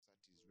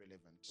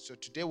relevant. So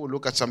today we'll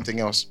look at something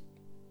else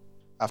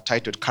I've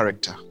titled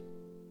character.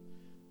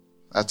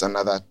 That's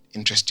another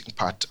interesting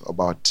part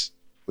about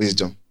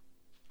wisdom.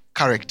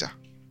 Character.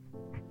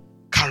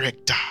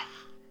 Character.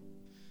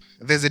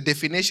 There's a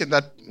definition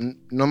that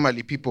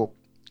normally people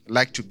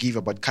like to give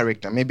about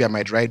character. Maybe I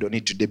might ride on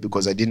it today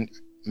because I didn't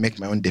make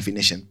my own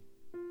definition.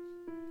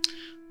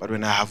 But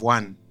when I have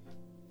one,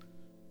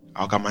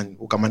 I'll come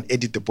and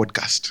edit the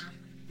podcast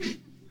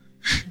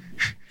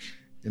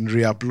and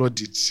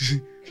re-upload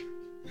it.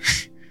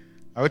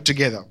 Are we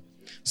together?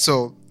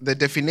 So the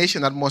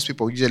definition that most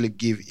people usually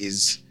give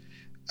is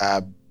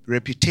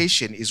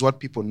reputation is what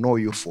people know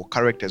you for.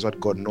 Character is what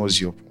God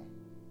knows you for.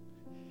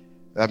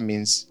 That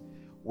means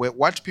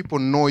what people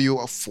know you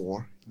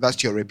for,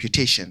 that's your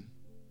reputation.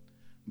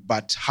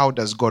 But how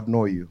does God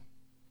know you?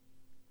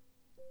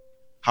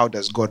 How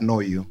does God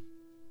know you?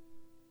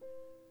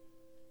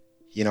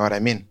 You know what I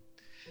mean?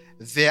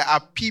 There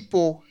are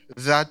people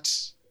that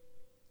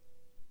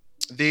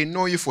they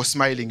know you for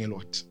smiling a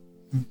lot.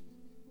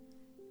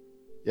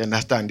 You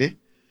understand, eh?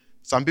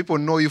 Some people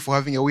know you for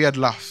having a weird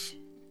laugh.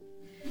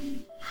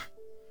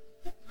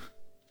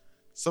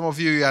 Some of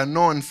you are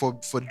known for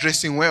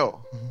dressing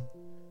well.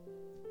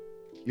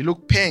 You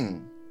look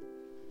peng.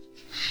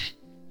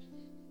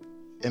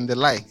 And the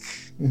like.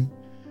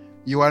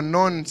 You are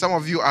known, some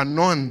of you are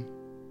known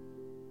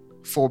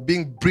for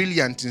being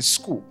brilliant in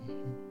school.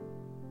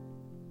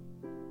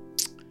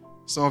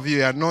 Some of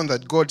you are known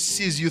that God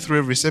sees you through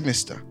every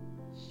semester.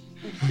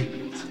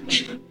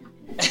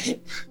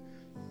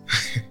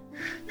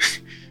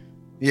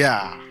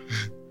 Yeah.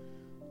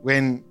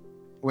 When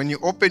you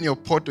open your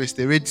portal, it's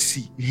the Red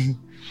Sea.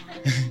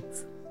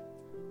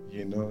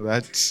 You know,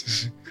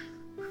 it's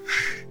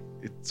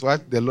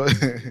what the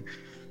Lord...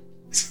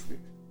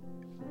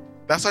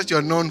 That's what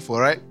you're known for,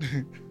 right?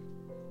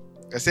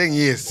 You're saying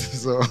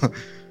yes.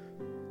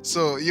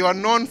 So you are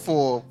known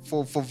for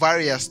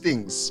various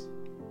things.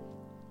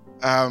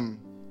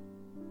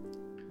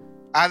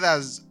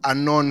 Others are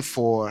known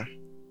for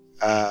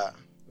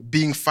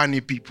being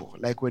funny people.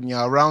 Like when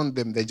you're around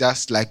them, they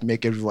just like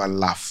make everyone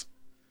laugh.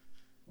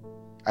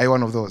 Are you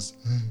one of those?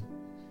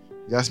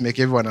 Just make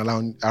everyone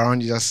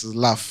around you just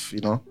laugh,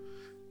 you know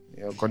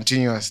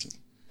continuously.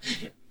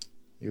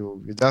 You're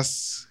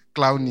just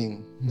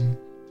clowning.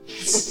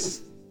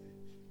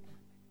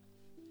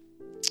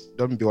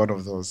 Don't be one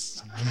of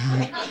those.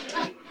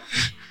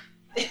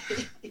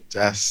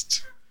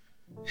 Just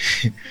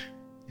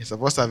you're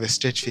supposed to have a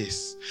straight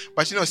face.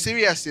 But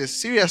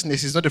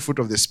seriousness is not the fruit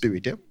of the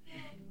spirit. Eh?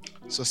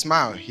 So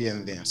smile here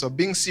and there. So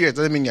being serious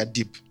doesn't mean you're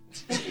deep.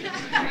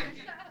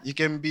 You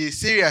can be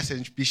serious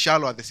and be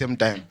shallow at the same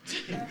time.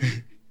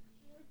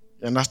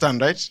 You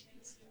understand, right?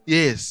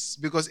 Yes,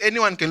 because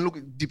anyone can look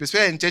deep,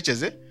 especially in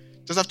churches.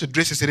 Just have to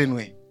dress a certain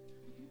way.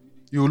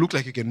 You will look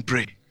like you can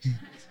pray.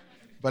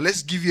 But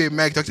let's give you a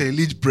mic to actually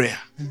lead prayer.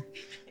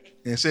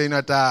 And say,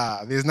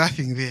 there's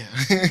nothing there.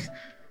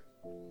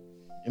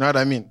 You know what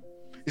I mean?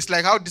 It's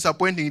like how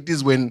disappointing it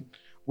is when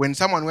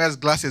someone wears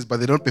glasses but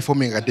they don't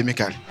perform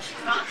academically.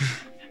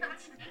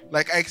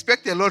 Like, I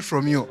expect a lot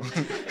from you.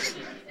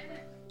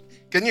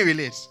 Can you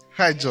relate?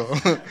 Hi, Joe.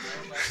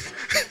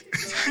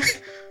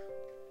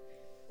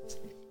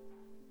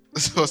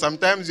 So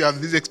sometimes you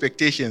have these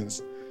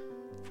expectations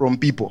from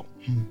people.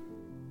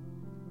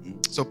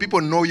 So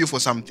people know you for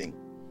something.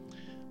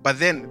 But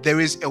then there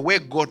is a way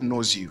God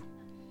knows you.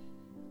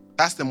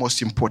 That's the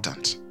most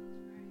important.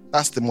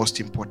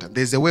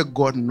 There's a way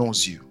God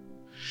knows you.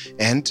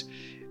 And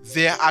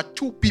there are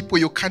two people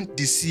you can't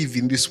deceive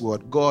in this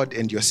world, God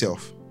and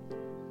yourself.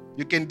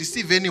 You can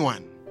deceive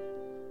anyone,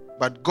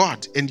 but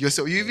God and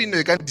yourself. You even know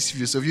you can't deceive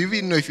yourself. You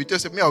even know if you tell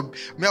yourself,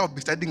 I'll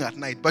be studying at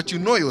night, but you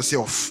know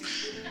yourself.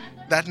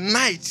 That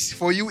night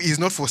for you is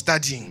not for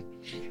studying.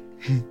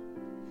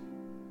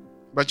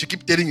 But you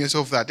keep telling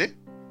yourself that, eh?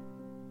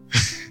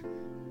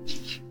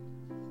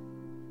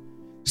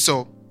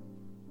 So,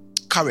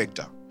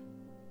 character.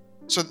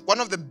 So one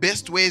of the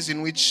best ways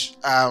in which,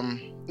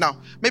 now,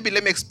 maybe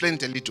let me explain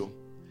it a little.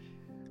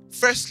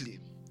 Firstly,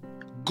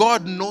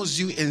 God knows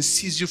you and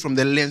sees you from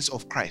the lens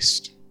of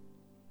Christ.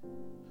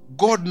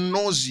 God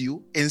knows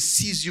you and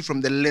sees you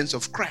from the lens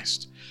of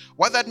Christ.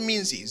 What that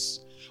means is,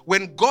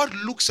 when God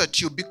looks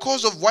at you,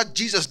 because of what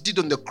Jesus did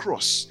on the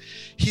cross,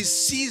 he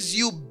sees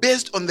you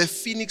based on the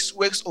finished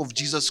works of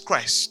Jesus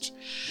Christ.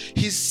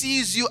 He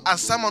sees you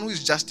as someone who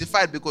is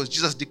justified because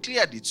Jesus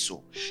declared it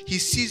so. He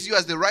sees you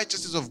as the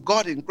righteousness of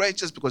God in Christ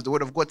Jesus because the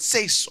word of God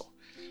says so.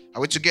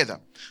 Are we together?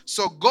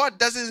 So God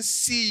doesn't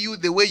see you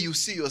the way you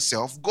see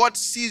yourself. God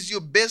sees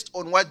you based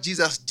on what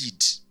Jesus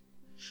did.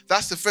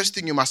 That's the first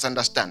thing you must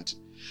understand.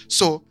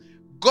 So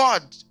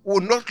God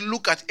will not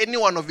look at any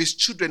one of his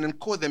children and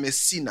call them a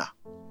sinner.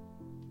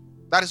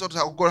 That is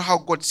how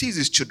God sees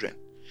his children.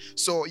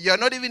 So you're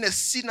not even a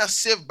sinner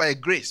saved by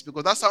grace,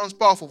 because that sounds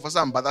powerful for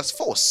some, but that's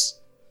false.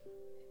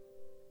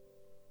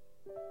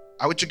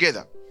 Are we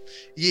together?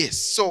 Yes.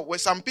 So when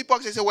some people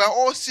actually say, we're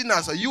all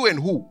sinners, are you and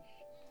who?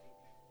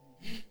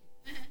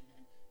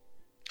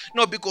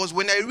 No, because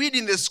when I read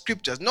in the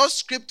scriptures, no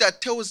scripture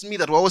tells me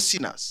that we're all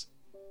sinners.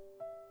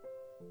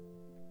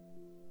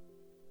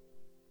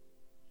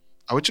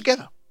 Are we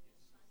together?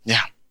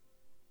 Yeah.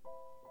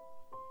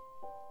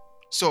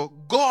 So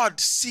God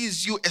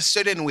sees you a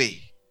certain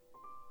way.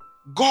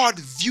 God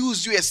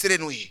views you a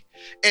certain way.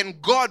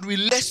 And God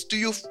relates to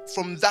you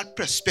from that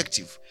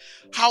perspective.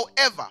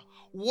 However,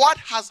 what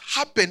has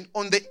happened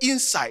on the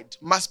inside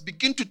must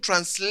begin to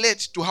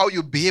translate to how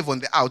you behave on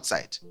the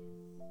outside.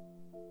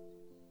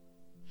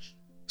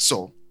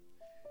 So,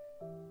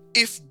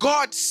 if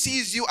God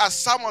sees you as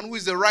someone who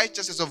is the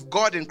righteousness of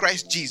God in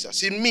Christ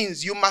Jesus, it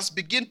means you must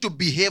begin to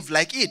behave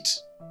like it.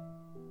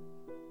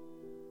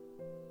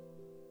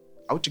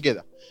 Are we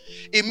together?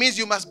 It means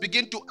you must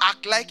begin to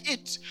act like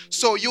it.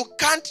 So you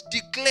can't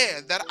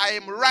declare that I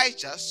am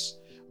righteous,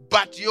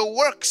 but your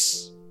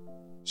works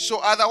show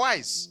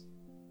otherwise.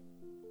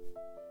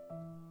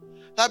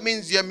 That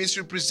means you're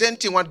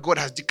misrepresenting what God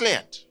has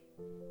declared.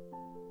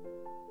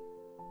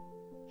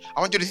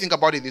 I want you to think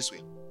about it this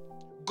way.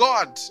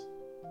 God,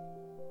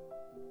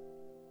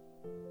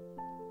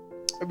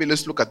 maybe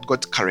let's look at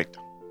God's character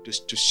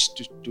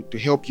to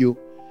help you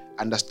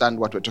understand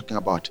what we're talking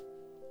about.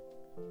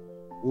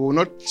 We will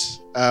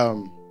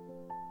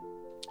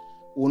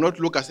not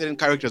look at certain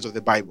characters of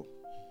the Bible,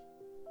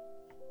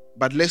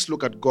 but let's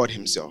look at God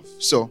himself.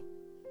 So,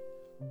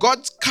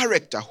 God's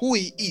character, who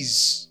he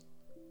is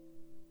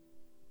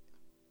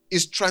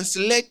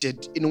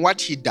translated in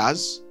what he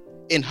does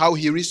and how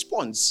he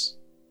responds.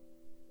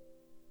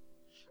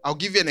 I'll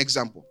give you an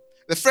example.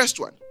 The first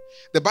one,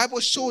 the Bible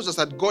shows us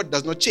that God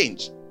does not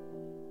change.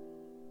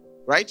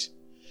 Right?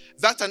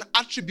 That's an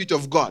attribute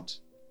of God.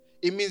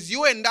 It means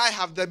you and I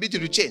have the ability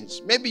to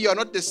change. Maybe you're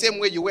not the same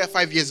way you were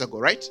 5 years ago,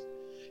 right?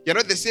 You're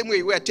not the same way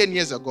you were 10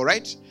 years ago,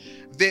 right?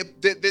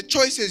 The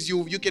choices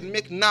you can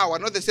make now are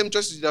not the same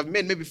choices you have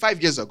made maybe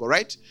 5 years ago,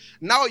 right?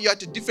 Now you're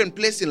at a different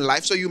place in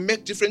life, so you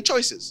make different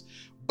choices.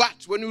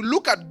 But when you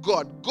look at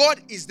God, God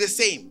is the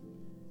same.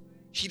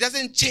 He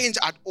doesn't change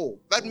at all.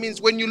 That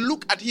means when you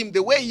look at him,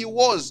 the way he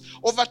was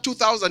over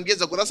 2,000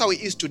 years ago, that's how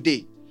he is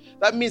today.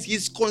 That means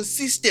he's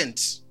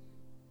consistent.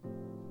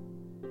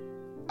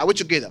 Are we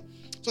together?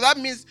 So that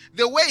means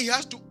the way he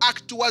has to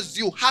act towards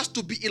you has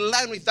to be in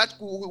line with that,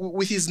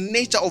 with his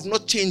nature of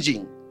not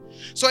changing.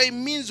 So it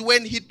means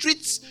when he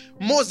treats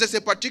Moses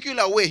a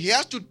particular way, he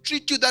has to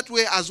treat you that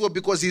way as well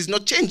because he's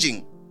not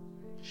changing.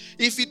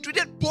 If he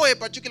treated Paul a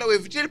particular way,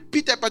 if he treated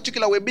Peter a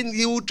particular way,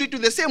 he will treat you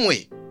the same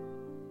way.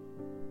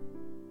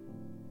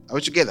 Are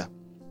we together?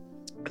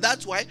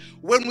 That's why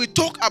when we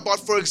talk about,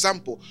 for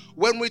example,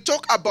 when we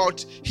talk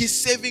about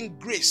his saving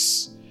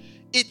grace,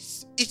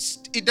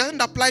 it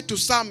doesn't apply to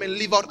some and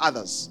leave out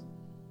others.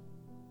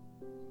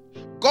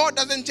 God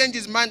doesn't change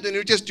his mind when he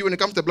reaches to you when it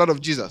comes to the blood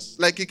of Jesus.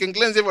 Like he can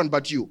cleanse everyone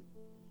but you.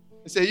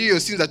 He say, your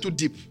sins are too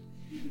deep.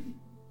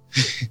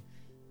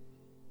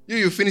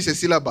 You finish a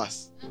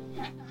syllabus.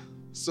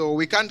 So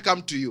we can't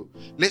come to you.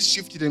 Let's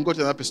shift it and go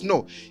to another person.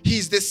 No,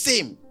 he's the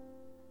same.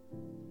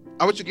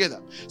 Are we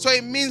together? So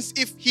it means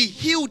if he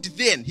healed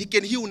then, he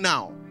can heal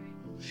now.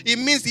 It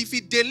means if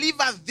he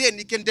delivered then,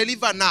 he can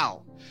deliver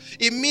now.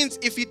 It means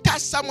if he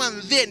touched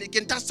someone then, he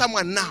can touch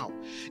someone now.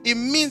 It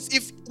means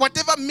if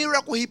whatever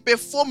miracle he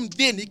performed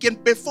then, he can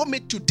perform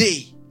it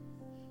today.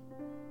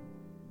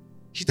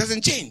 He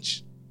doesn't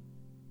change.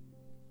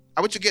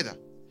 Are we together?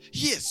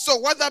 Yes. So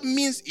what that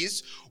means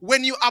is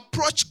when you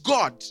approach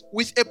God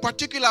with a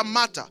particular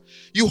matter,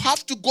 you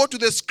have to go to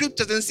the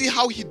scriptures and see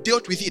how he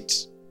dealt with it.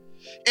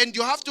 And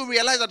you have to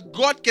realize that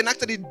God can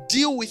actually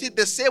deal with it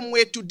the same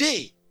way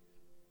today.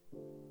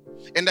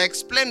 And I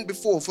explained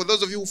before, for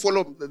those of you who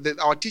follow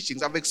our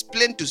teachings, I've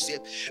explained to say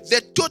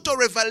the total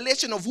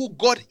revelation of who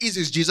God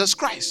is Jesus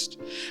Christ.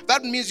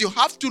 That means you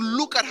have to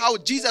look at how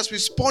Jesus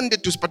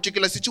responded to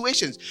particular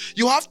situations.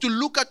 You have to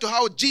look at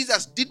how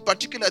Jesus did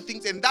particular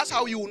things, and that's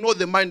how you will know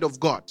the mind of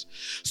God.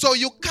 So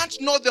you can't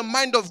know the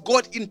mind of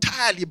God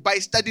entirely by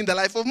studying the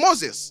life of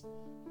Moses.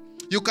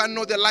 You can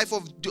know the life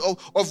of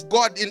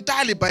God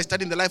entirely by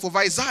studying the life of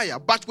Isaiah.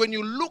 But when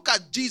you look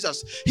at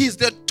Jesus, he's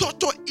the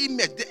total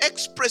image, the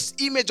express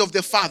image of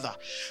the Father.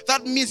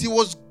 That means he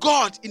was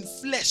God in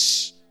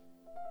flesh.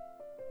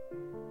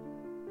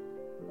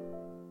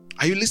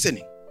 Are you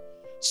listening?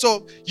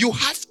 So you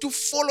have to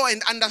follow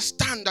and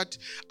understand that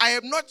I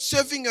am not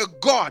serving a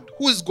God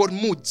who's got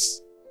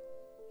moods.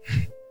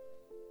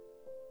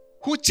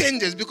 Who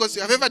changes, because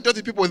you have ever dealt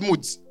with people with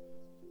moods?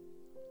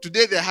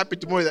 Today they're happy,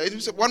 tomorrow.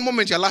 One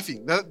moment you're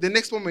laughing. The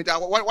next moment,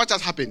 what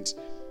has happened?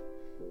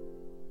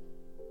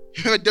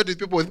 You ever dealt with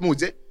people with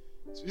moods, eh?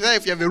 So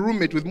if you have a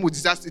roommate with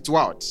moods, it's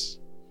wild.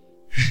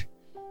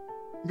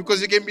 Because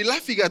you can be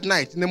laughing at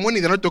night. In the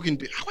morning, they're not talking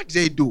to you. What did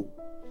they do?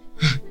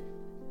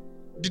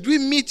 Did we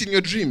meet in your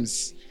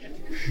dreams?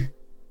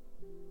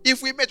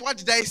 If we met, what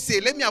did I say?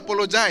 Let me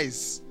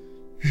apologize.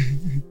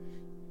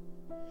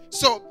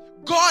 So,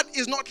 God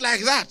is not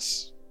like that.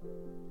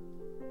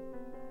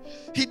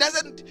 He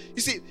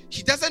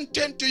doesn't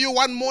turn to you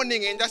one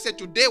morning and just say,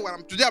 today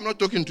I'm not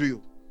talking to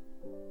you.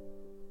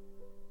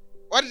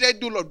 What did I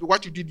do, Lord?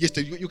 What you did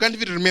yesterday? You can't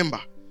even remember.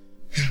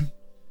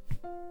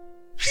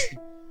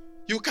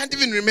 You can't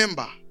even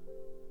remember.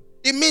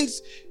 It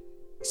means,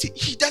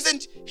 he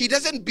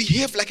doesn't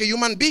behave like a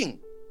human being.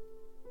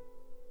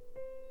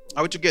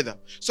 Are we together?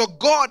 So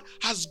God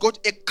has got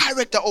a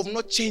character of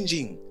not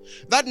changing.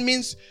 That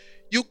means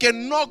you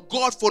can know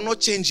God for not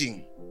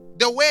changing.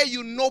 The way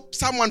you know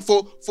someone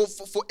for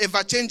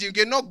ever changing, you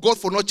can know God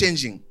for not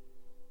changing.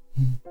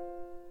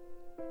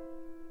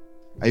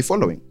 Are you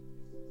following?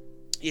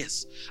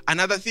 Yes.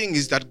 Another thing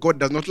is that God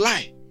does not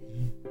lie.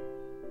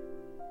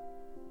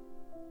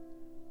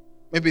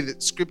 Maybe the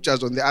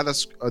scriptures on the other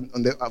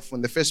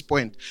from the first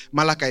point,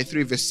 Malachi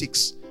 3 verse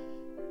 6.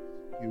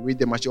 You read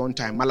them at your own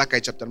time. Malachi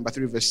chapter number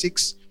 3 verse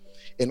 6,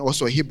 and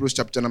also Hebrews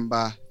chapter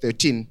number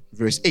 13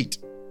 verse 8.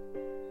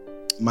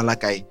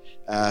 Malachi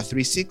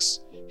 3:6,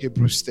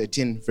 Hebrews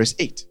 13 verse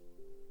 8.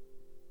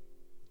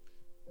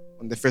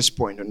 On the first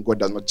point, on God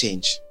does not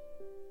change.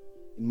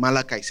 In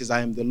Malachi it says,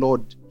 I am the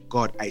Lord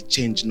God, I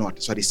change not.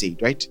 That's what he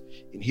said, right?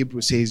 In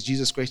Hebrews says,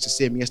 Jesus Christ the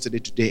same yesterday,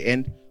 today,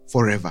 and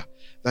forever.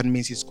 That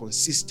means he's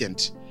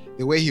consistent.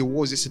 The way he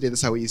was yesterday,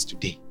 that's how he is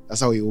today.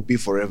 That's how he will be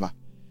forever.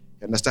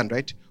 You understand,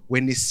 right?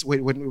 When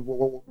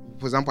for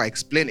example, I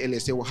explained earlier,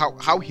 say, well,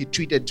 how he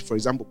treated, for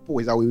example, Paul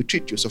is how he would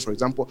treat you. So, for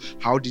example,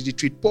 how did he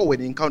treat Paul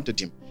when he encountered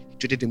him? He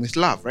treated him with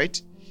love,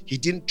 right? He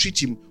didn't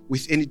treat him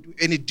with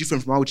any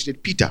different from how he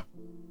treated Peter.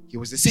 He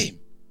was the same.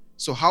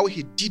 So how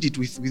he did it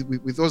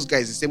with those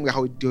guys, the same way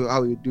how he do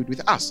it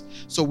with us.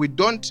 So we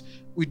don't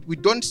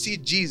see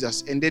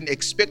Jesus and then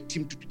expect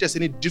him to treat us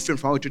any different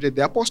from how he treated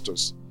the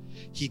apostles.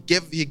 He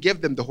gave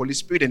them the Holy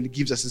Spirit, and he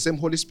gives us the same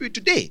Holy Spirit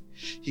today.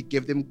 He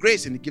gave them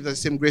grace, and he gives us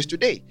the same grace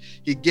today.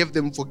 He gave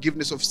them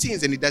forgiveness of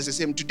sins, and he does the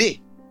same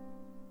today.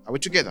 Are we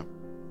together?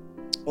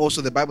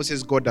 Also, the Bible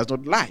says God does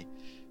not lie.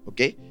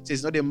 Okay? It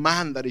says not a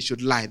man that he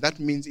should lie. That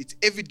means it's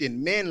evident.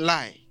 Men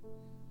lie.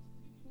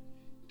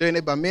 Tell your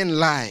neighbor, men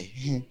lie.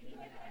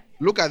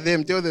 Look at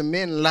them, tell them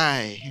men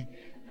lie.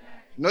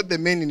 Not the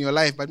men in your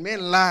life, but men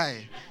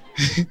lie.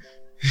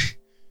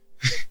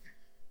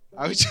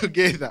 Are we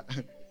together?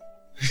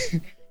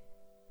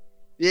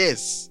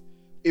 Yes.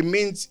 It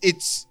means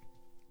it's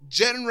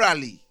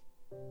generally.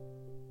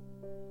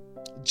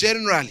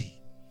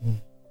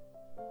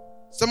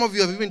 Some of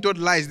you have even told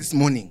lies this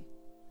morning.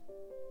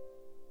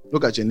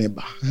 Look at your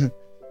neighbor.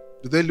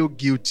 Do they look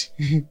guilty?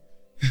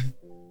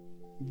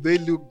 Do they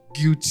look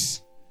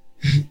guilty?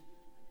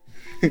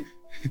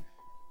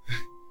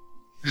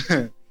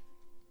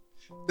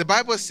 The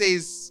Bible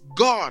says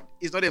God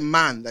is not a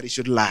man that he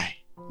should lie.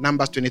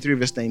 Numbers 23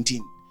 verse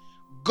 19.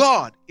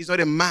 God is not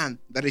a man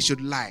that he should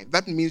lie.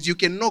 That means you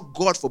can know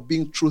God for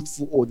being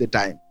truthful all the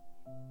time.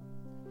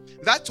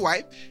 That's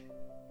why,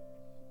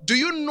 do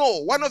you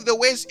know one of the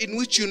ways in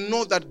which you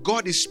know that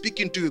God is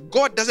speaking to you?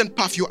 God doesn't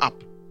puff you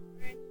up.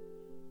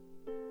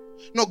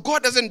 No,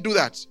 God doesn't do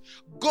that.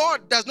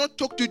 God does not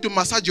talk to you to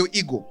massage your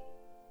ego.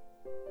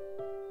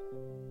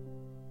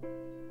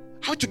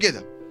 How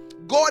together?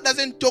 God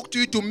doesn't talk to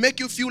you to make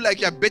you feel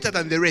like you're better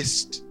than the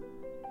rest.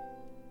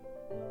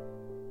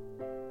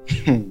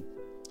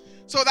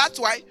 So that's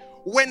why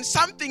when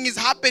something is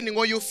happening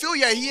or you feel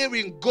you're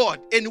hearing God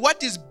and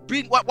what is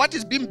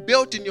being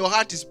built in your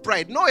heart is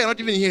pride. No, you're not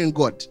even hearing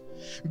God.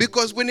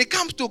 Because when it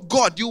comes to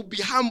God, you'll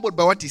be humbled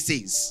by what he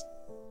says.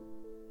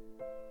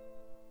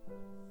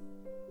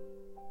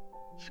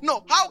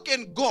 No, how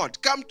can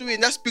God come to you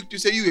and just speak to you,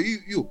 say,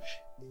 you,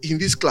 in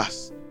this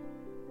class,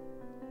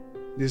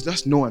 there's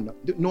just no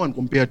one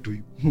compared to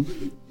you.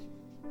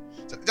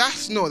 So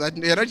just know that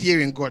you're not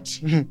hearing God.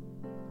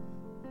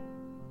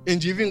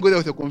 And you even go there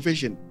with a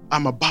confession,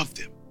 I'm above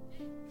them.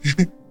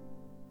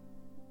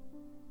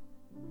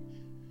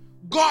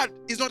 God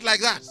is not like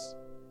that.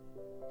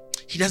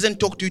 He doesn't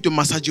talk to you to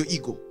massage your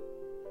ego.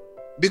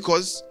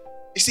 Because,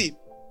 you see,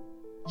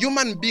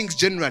 human beings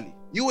generally,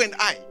 you and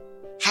I,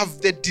 have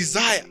the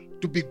desire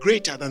to be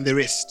greater than the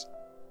rest.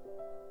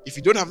 If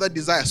you don't have that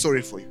desire,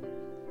 sorry for you.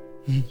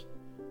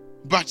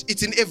 But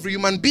it's in every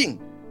human being.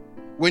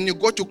 When you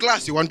go to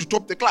class, you want to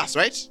top the class,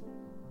 right?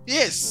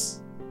 Yes.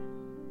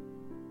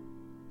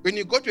 When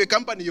you go to a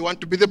company, you want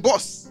to be the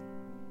boss.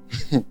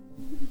 You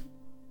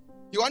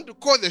want to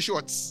call the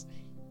shots.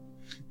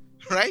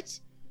 Right?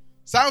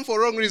 Some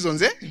for wrong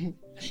reasons, eh?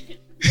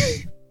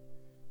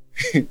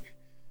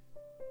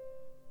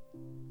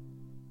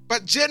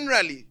 But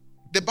generally,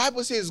 the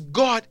Bible says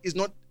God is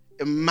not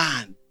a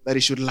man that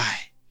he should lie.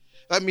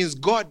 That means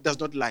God does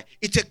not lie.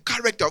 It's a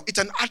character, it's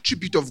an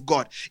attribute of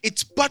God.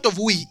 It's part of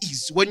who he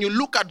is. When you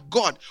look at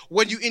God,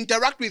 when you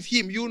interact with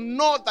him, you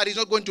know that he's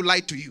not going to lie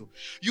to you.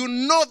 You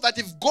know that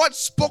if God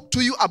spoke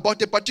to you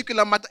about a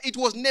particular matter, it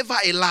was never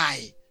a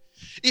lie.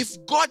 If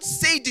God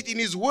said it in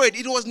his word,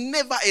 it was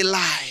never a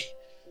lie.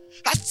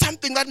 That's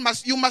something that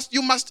you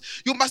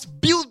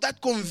must build that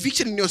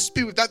conviction in your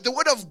spirit that the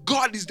word of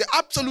God is the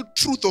absolute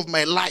truth of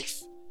my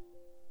life.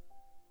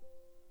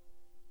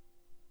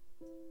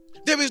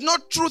 There is no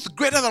truth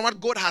greater than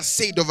what God has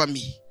said over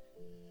me.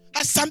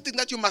 That's something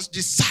that you must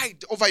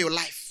decide over your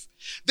life.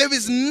 There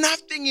is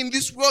nothing in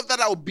this world that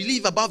I will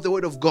believe above the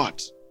word of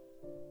God.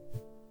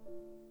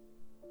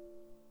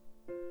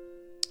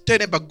 Tell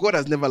them, but God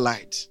has never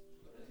lied.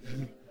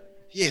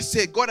 Yes,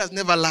 say, God has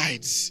never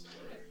lied.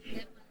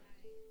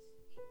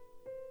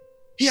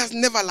 He has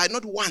never lied,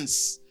 not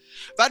once.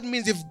 That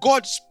means if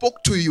God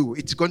spoke to you,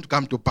 it's going to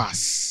come to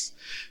pass.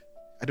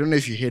 I don't know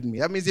if you heard me.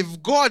 That means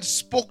if God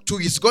spoke to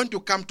you, it's going to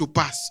come to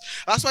pass.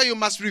 That's why you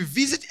must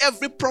revisit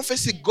every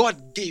prophecy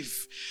God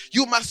gave.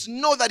 You must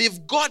know that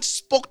if God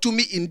spoke to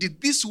me indeed,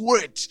 this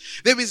word,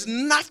 there is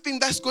nothing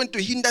that's going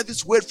to hinder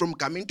this word from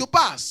coming to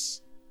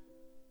pass.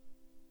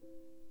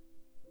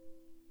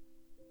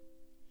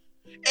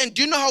 And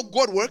do you know how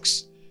God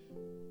works?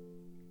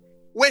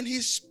 When He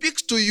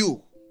speaks to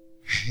you,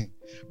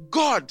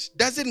 God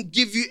doesn't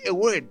give you a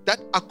word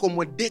that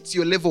accommodates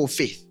your level of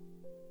faith.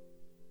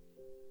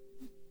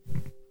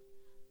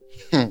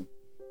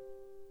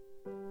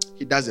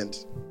 He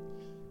doesn't.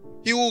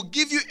 He will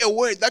give you a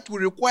word that will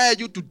require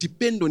you to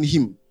depend on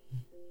Him.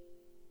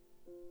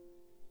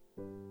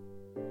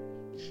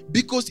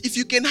 Because if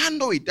you can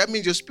handle it, that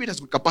means your spirit has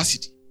good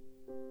capacity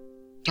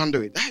to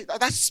handle it.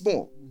 That's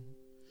small.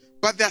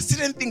 But there are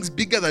certain things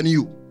bigger than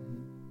you.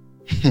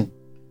 I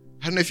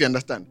don't know if you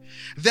understand.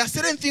 There are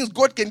certain things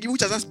God can give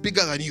which are just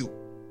bigger than you.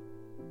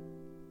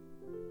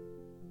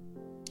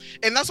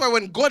 And that's why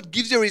when God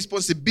gives you a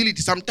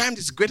responsibility, sometimes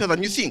it's greater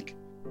than you think.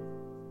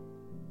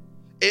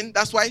 And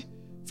that's why,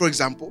 for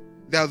example,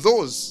 there are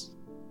those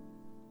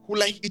who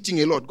like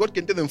eating a lot. God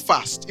can tell them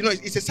fast. You know,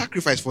 it's a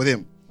sacrifice for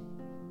them.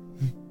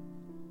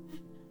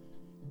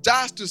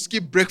 Just to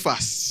skip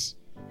breakfast.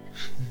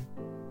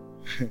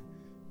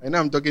 I know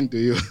I'm talking to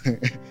you.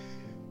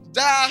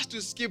 Just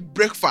to skip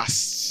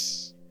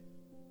breakfast.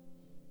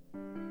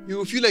 You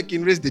will feel like you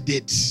can raise the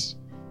dead.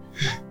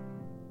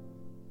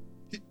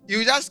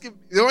 You just skip,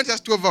 they want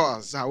just 12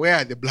 hours. Where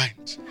are the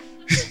blind?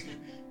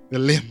 The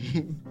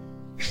lame.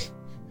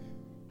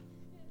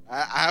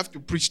 I have to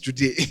preach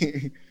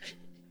today.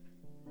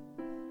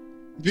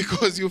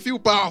 Because you feel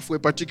powerful a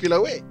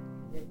particular way.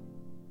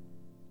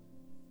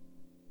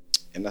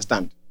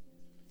 Understand?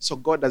 So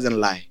God doesn't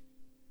lie.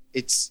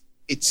 It's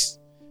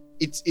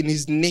in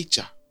His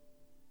nature.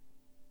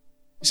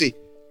 You see,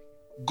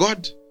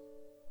 God,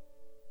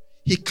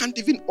 He can't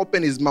even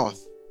open His mouth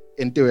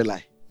and tell a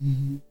lie.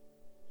 Mm-hmm.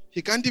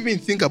 He can't even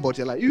think about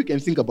a lie. You can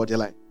think about a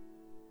lie.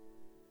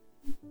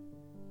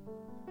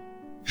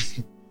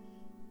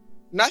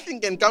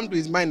 Nothing can come to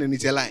His mind and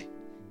it's a lie.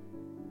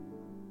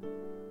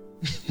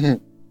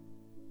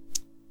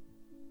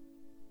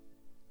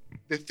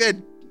 The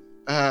third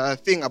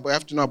thing I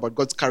have to know about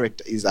God's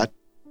character is that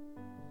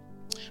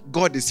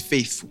God is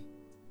faithful.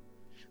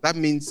 That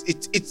means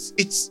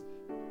it's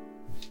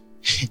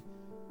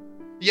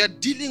you're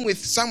dealing with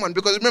someone,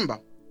 because remember,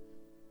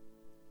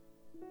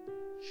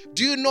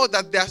 do you know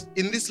that there's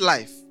in this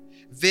life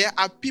there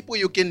are people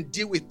you can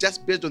deal with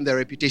just based on their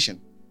reputation?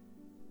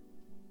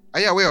 Are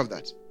you aware of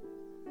that?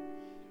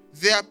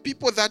 There are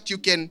people that you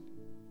can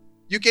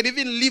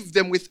even leave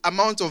them with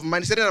amounts of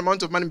money, certain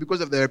amount of money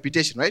because of their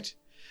reputation, right?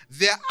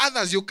 There are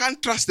others you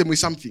can't trust them with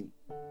something.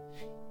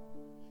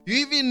 You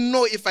even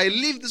know if I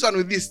leave this one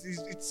with this,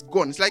 it's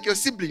gone. It's like your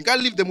sibling. You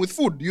can't leave them with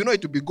food. You know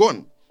it will be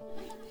gone.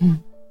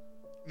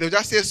 They'll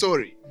just say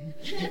sorry.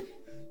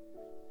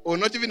 Or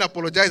not even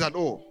apologize at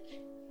all.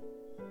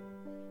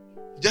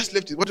 Just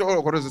left it. What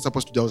was it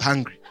supposed to do? I was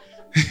hungry.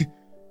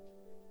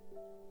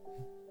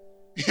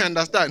 You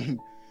understand?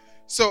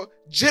 So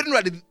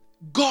generally,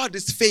 God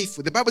is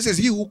faithful. The Bible says,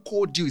 He who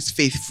called you is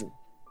faithful.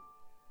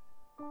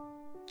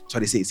 That's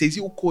what it says. It says,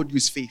 He who called you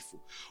is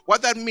faithful.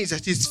 What that means is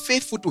that He's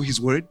faithful to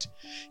His word.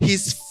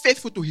 He's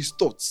faithful to His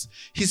thoughts.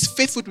 He's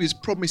faithful to His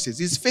promises.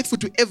 He's faithful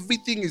to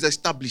everything He's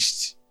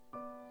established.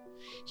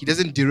 He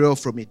doesn't derail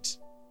from it.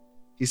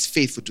 He's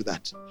faithful to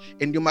that.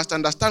 And you must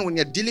understand, when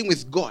you're dealing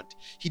with God,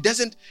 He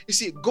doesn't, you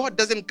see, God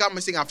doesn't come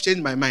and say, I've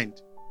changed my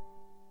mind.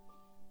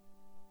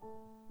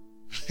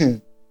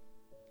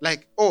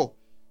 Like, oh,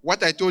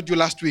 what I told you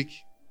last week,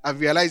 I've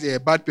realized you're a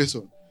bad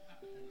person.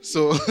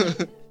 So,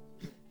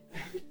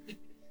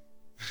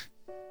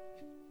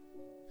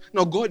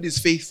 no, God is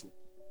faithful.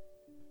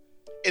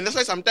 And that's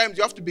why sometimes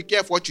you have to be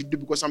careful what you do,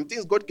 because some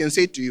things God can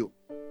say to you,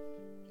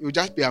 you'll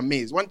just be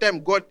amazed. One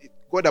time, God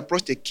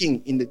approached a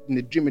king in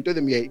the dream and told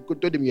him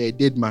you're a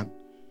dead man.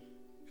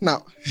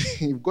 Now,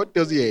 if God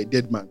tells you you're a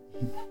dead man,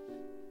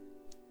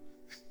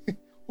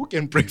 who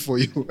can pray for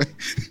you?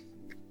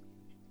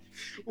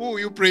 Who will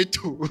you pray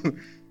to?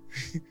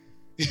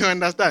 You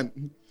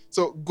understand?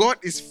 So God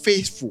is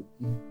faithful.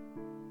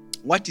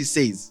 What He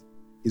says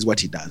is what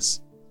He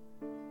does.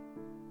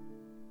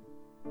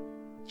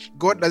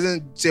 God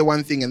doesn't say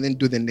one thing and then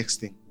do the next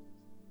thing.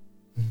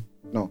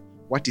 No.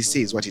 What He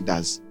says is what He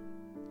does.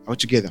 All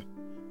together.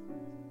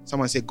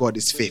 Someone say, God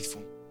is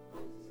faithful.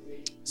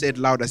 Say it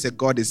louder. Say,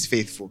 God is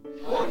faithful.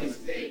 God is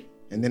faithful.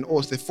 And then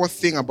also, the fourth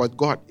thing about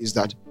God is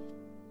that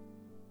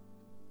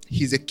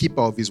He's a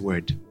keeper of His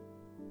word.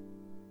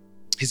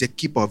 He's a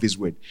keeper of His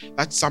word.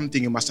 That's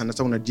something you must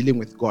understand when you're dealing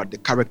with God, the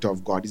character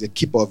of God. He's a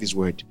keeper of His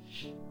word.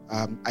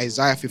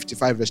 Isaiah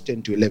 55 verse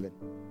 10 to 11.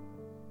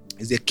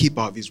 He's a keeper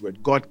of His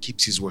word. God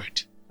keeps His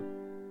word.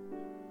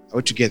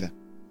 All together.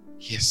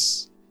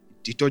 Yes.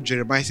 He told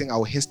Jeremiah, saying, I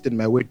will hasten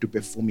my word to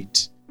perform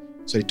it.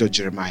 So he told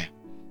Jeremiah.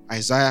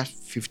 Isaiah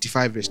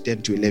 55 verse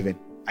 10 to 11.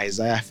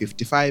 Isaiah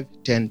 55,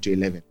 10 to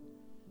 11.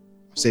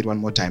 I'll say it one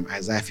more time.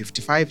 Isaiah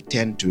 55,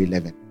 10 to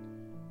 11.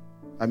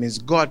 That means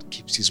God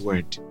keeps his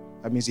word.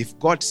 That means if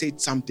God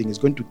said something, he's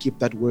going to keep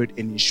that word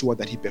and ensure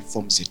that he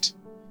performs it.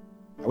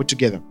 Are we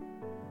together?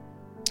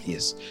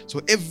 Yes.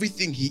 So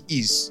everything he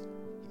is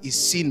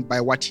seen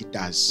by what he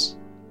does.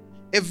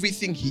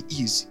 Everything he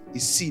is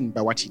seen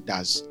by what he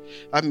does.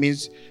 That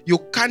means you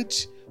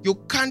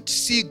can't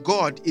see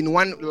God in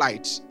one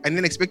light and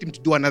then expect him to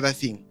do another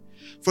thing.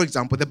 For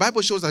example, the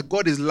Bible shows that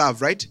God is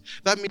love, right?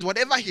 That means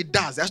whatever he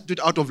does, he has to do it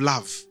out of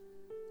love.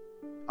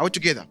 Are we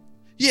together?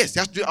 Yes, he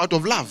has to do it out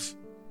of love.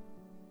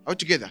 Are we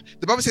together?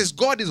 The Bible says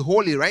God is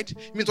holy, right?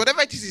 It means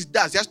whatever it is he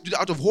does, he has to do it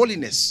out of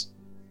holiness.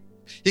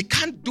 He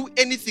can't do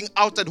anything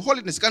outside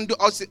holiness. He can't do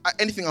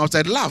anything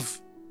outside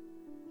love.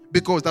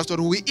 Because that's not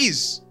who he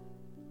is.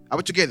 Are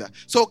we together?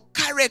 So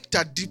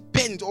character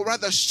depends, or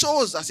rather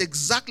shows us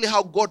exactly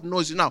how God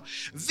knows you. Now,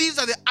 these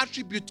are the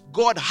attributes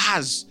God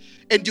has,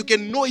 and you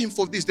can know him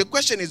for this. The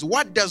question is,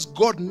 what does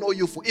God know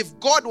you for? If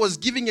God was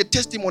giving a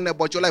testimony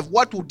about your life,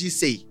 what would he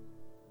say?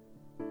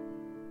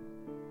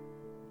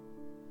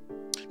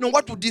 No,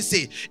 what would he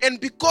say? And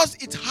because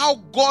it's how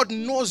God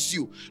knows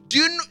you, do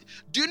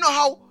you know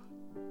how?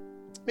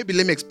 Maybe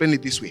let me explain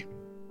it this way.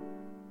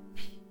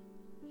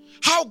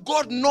 How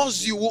God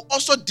knows you will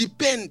also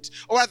depend,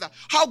 or rather,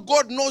 how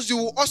God knows you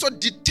will also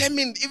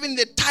determine even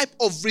the type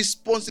of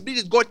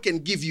responsibilities God can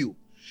give you.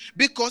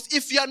 Because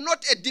if you are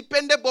not a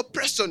dependable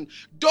person,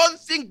 don't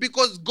think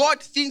because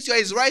God thinks you are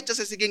his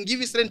righteousness, he can give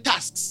you certain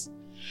tasks.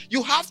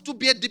 You have to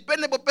be a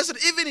dependable person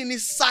even in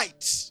his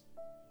sight.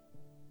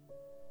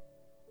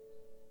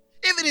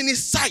 Even in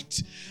his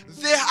sight,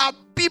 there are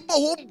people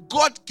whom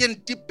God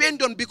can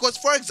depend on because,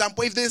 for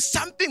example, if there's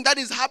something that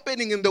is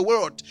happening in the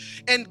world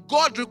and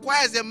God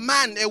requires a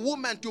man, a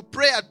woman to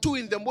pray at 2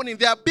 a.m,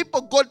 there are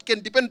people God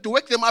can depend to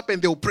wake them up and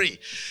they'll pray.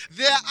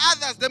 There are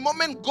others, the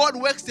moment God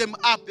wakes them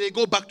up, they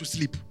go back to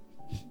sleep.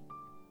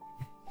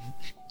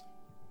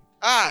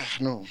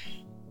 No.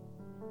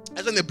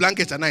 That's when the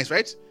blankets are nice,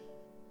 right?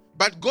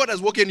 But God has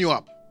woken you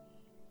up.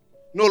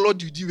 No,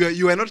 Lord,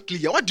 you are not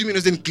clear. What do you mean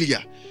isn't clear?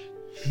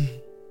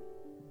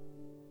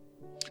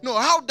 No,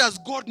 how does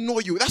God know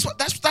you?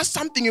 That's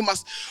something you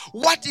must.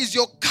 What is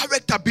your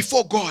character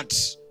before God?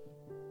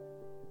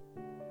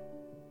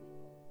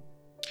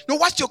 No,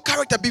 what's your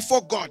character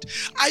before God?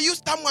 Are you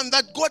someone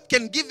that God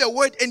can give a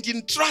word and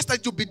entrust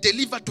that you'll be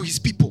delivered to his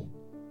people?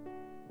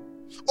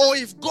 Or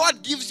if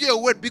God gives you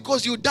a word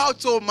because you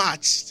doubt so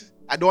much,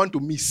 I don't want to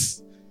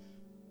miss.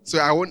 So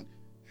I won't.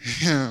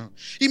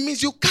 It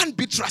means you can't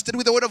be trusted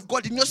with the word of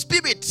God in your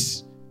spirit.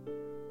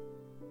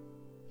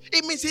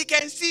 It means he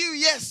can see you,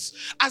 yes,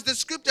 as the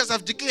scriptures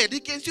have declared.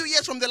 He can see you,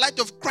 yes, from the light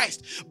of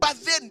Christ. But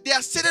then there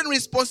are certain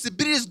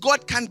responsibilities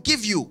God can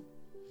give you.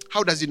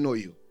 How does he know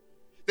you?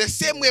 The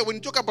same way when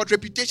you talk about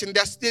reputation,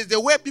 there's the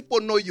way people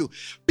know you.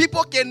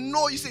 People can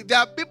know, you see, there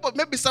are people,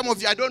 maybe some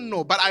of you, I don't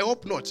know, but I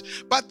hope not.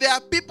 But there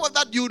are people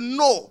that you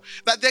know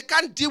that they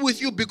can't deal with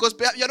you because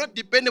you're not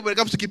dependent when it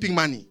comes to keeping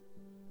money.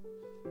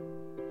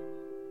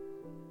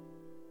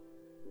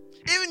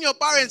 Even your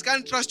parents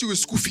can't trust you with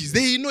school fees.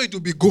 They know it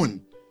will be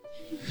gone.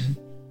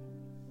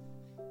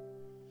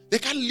 They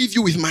can't leave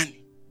you with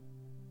money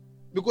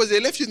because they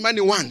left you with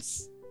money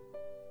once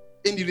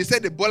and you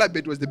decided the baller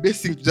bet was the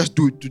best thing to just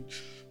do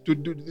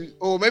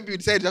or maybe you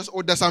decided just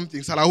order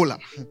something salahola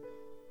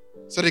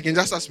so they can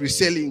just start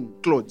reselling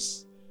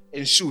clothes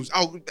and shoes.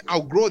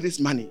 I'll grow this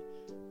money.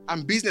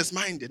 I'm business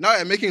minded. Now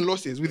I'm making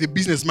losses with a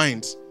business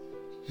mind.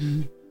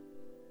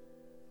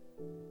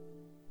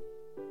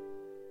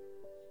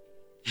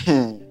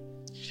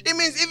 It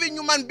means even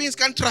human beings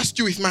can't trust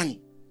you with money.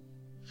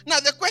 Now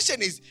the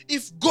question is,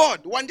 if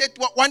God wanted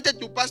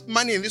to pass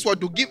money in this world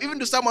to give even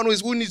to someone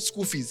who needs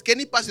school fees, can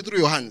he pass it through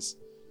your hands?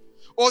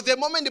 Or the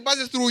moment he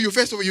passes through you,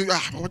 first of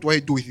all, what do I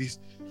do with this?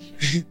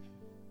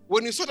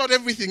 When you sort out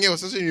everything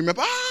else, you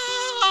remember,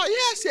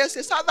 yes,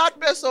 that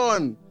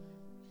person.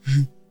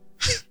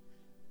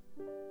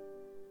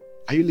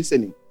 Are you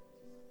listening?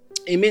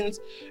 It means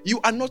you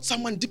are not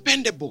someone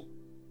dependable.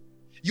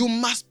 You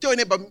must tell your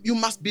neighbor, you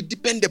must be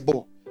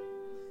dependable.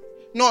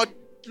 No,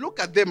 look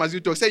at them as you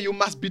talk. Say, you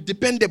must be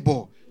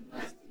dependable.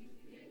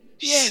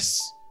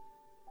 Yes.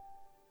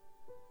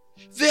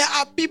 There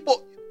are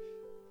people,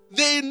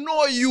 they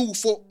know you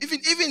for,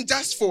 even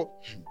just for,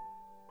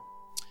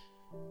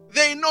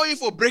 they know you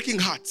for breaking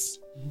hearts.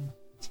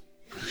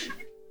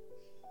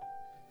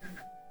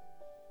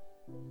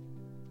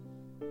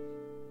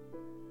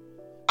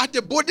 At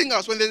the boarding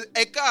house, when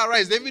a car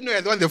arrives, they even know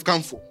you're the one they've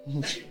come for.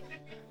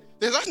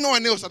 There's just no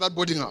one else at that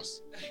boarding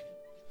house.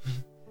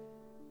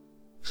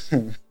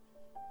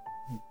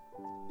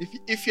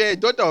 If you're a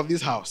daughter of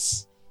this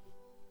house,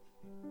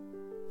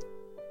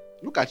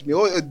 look at me.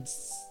 All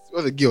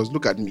the girls,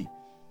 look at me.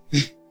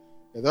 You're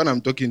the one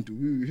I'm talking to.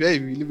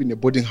 If you live in a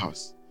boarding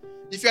house,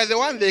 if you're the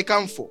one they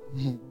come for,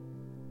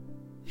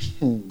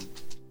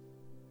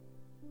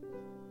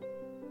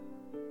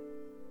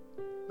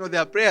 no,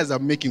 there are prayers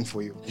I'm making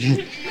for you.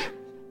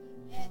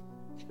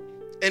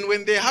 And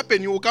when they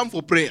happen, you will come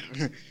for prayer.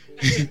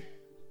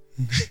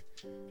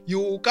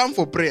 You come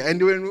for prayer,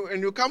 and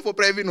when you come for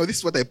prayer, you know, this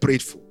is what I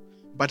prayed for,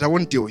 but I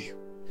won't tell you.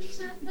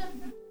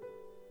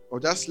 Or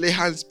just lay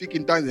hands, speak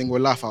in tongues, and go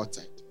laugh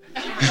outside.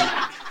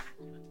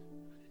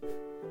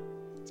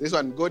 This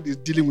one, God is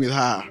dealing with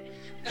her.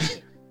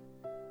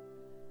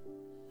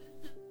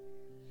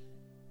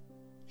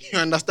 You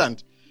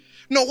understand?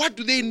 No, what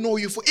do they know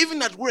you for?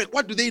 Even at work,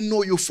 what do they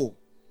know you for?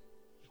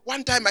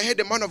 One time I heard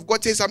a man of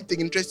God say something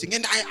interesting,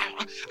 and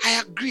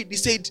I agreed. He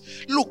said,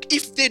 look,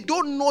 if they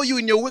don't know you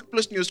in your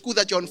workplace, in your school,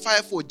 that you're on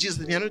fire for Jesus,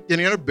 then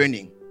you're not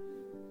burning.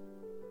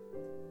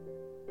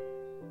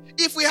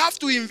 If we have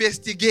to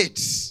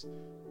investigate,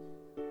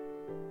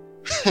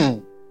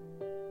 are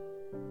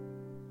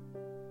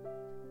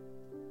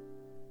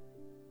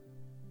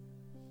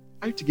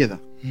you together?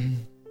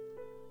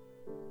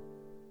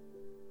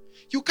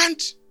 You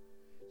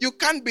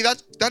can't be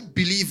that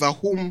believer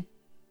whom.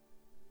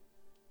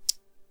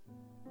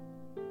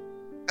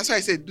 That's why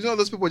I said, do you know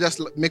those people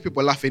just make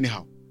people laugh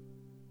anyhow?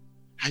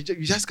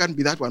 You just can't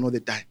be that one all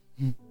the time.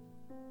 You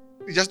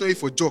just know it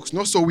for jokes,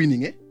 not so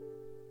winning, eh?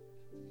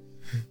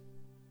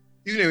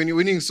 Even when you're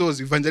winning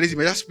souls, evangelism,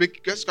 you're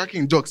just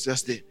cracking jokes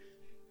just there.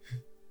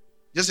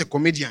 Just a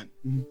comedian.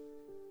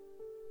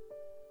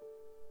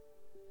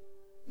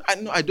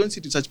 I don't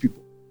sit with such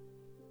people.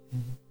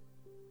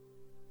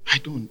 I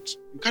don't.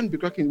 You can't be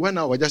cracking 1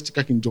 hour just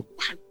cracking joke.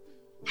 Why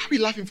are we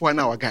laughing for 1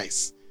 hour,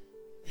 guys?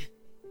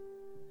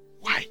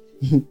 Why?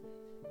 What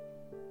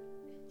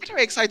are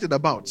we excited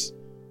about?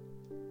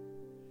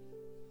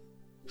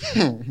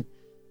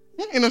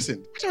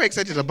 Innocent. What are we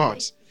excited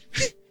about?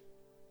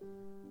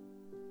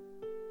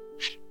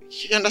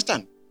 You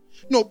understand?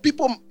 No,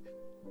 people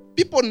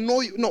know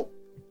you. No.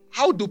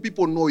 How do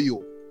people know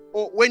you?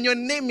 Or when your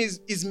name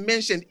is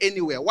mentioned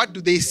anywhere, what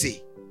do they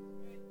say?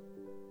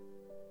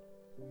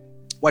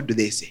 What do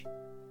they say?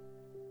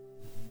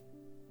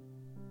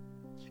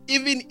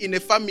 Even in a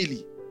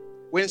family,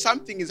 when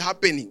something is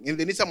happening and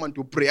they need someone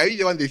to pray, are you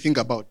the one they think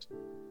about?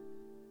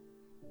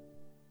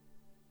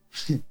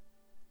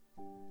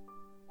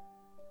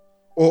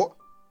 Or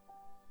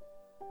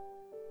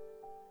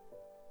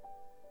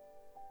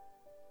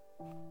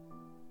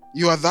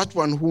you are that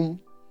one whom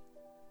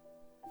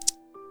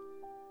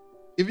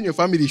even your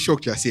family is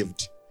shocked you are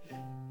saved.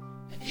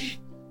 If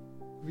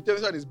you tell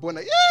this one is born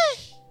again,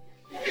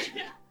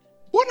 yay!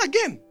 Born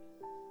again.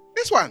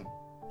 This one.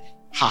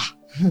 Ha.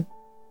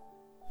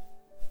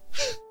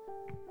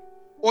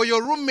 Or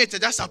your roommates are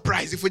just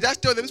surprised. If we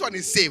just tell them this one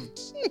is saved.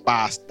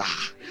 Pastor.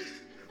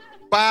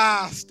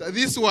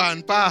 This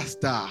one,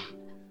 pastor.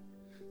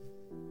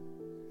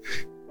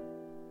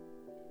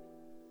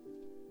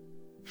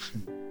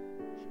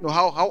 No,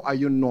 how are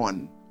you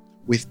known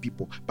with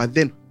people? But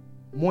then,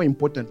 more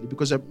importantly,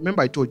 because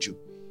remember I told you,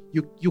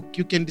 you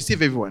can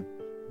deceive everyone.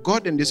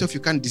 God and yourself, you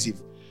can't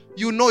deceive.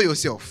 You know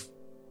yourself.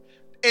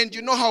 And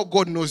you know how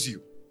God knows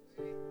you.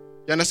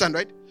 You understand,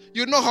 right?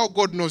 You know how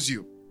God knows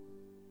you.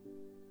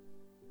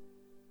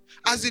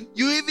 As in,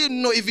 you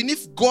even know, even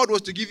if God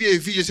was to give you a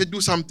vision, say do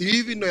something, you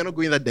even know you're not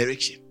going in that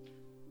direction.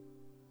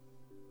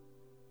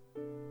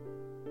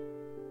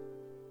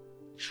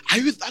 Are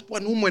you that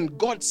one whom when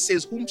God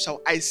says, whom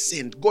shall I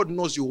send? God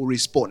knows you will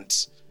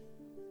respond.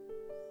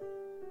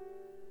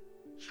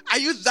 Are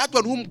you that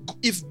one whom,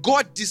 if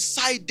God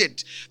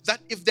decided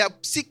that if there are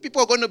sick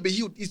people are going to be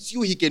healed, it's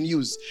you he can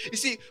use? You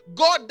see,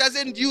 God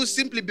doesn't use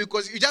simply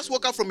because you just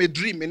woke up from a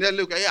dream and then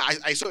look, yeah,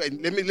 I saw it.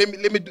 Let me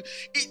do.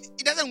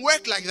 It doesn't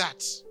work like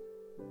that.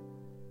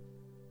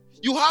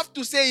 You have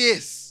to say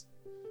yes.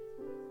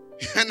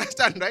 You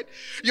understand, right?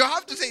 You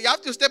have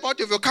to step out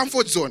of your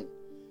comfort zone.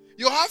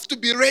 You have to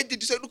be ready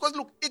to say, because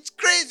look, it's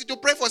crazy to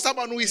pray for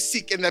someone who is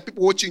sick and there are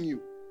people watching you.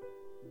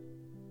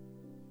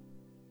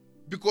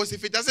 Because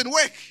if it doesn't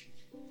work,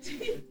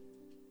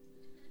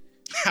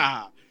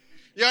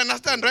 you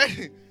understand,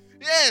 right?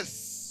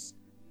 Yes.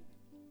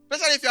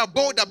 Especially if you are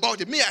bold about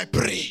it. Me, I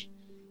pray.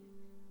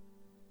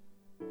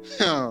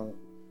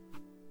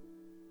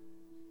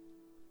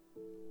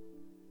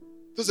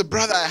 There's a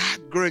brother I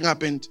had growing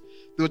up, and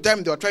there was a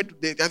time they were trying to,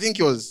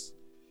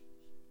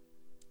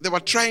 they were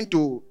trying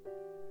to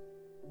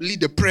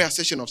lead a prayer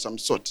session of some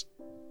sort.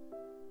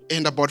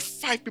 And about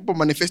 5 people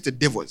manifested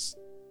devils.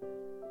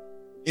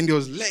 And he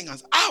was laying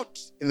hands out,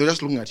 and they were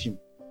just looking at him.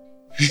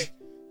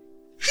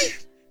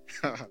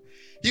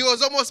 He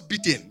was almost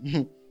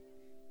beaten.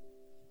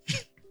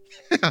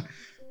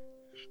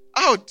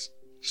 Out,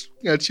 just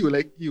looking at you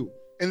like you.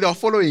 And they were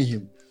following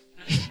him.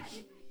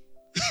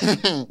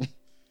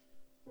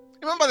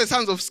 Remember the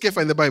sons of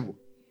Sceva in the Bible?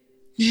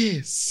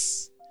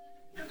 Yes.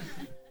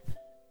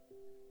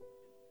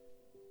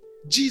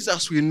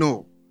 Jesus we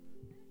know.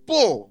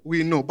 Paul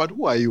we know. But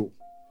who are you?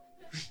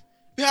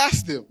 They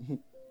asked them.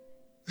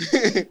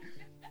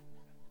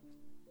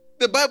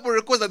 The Bible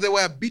records that they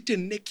were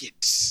beaten naked.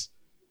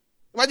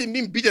 Imagine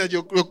being beaten that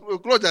your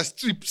clothes are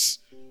stripped.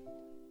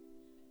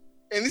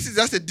 And this is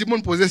just a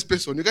demon-possessed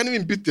person. You can't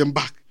even beat them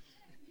back.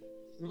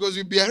 Because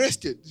you'll be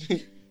arrested.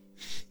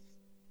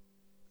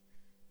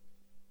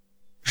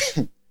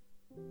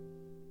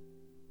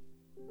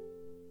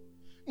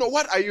 No,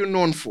 what are you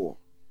known for?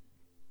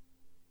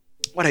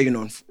 What are you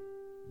known for?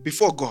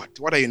 Before God,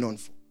 what are you known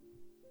for?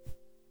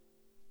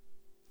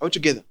 Are we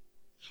together?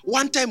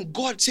 One time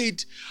God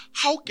said,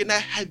 how can I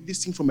hide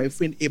this thing from my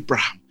friend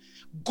Abraham?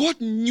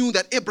 God knew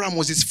that Abraham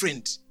was his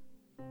friend.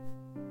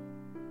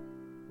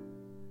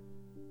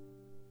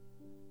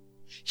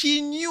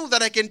 He knew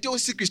that I can tell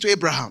secrets to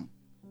Abraham.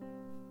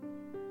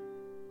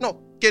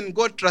 No, can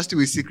God trust you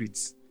with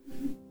secrets?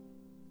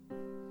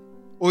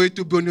 Or it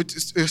will be on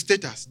your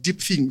status,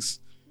 deep things.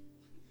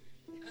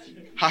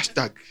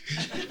 Hashtag.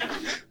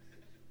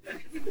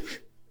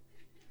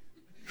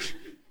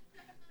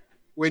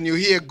 When you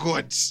hear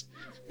God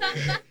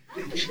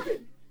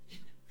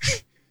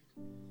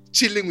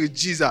chilling with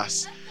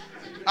Jesus,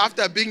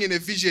 after being in a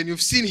vision,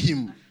 you've seen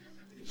him.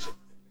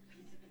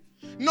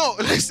 No,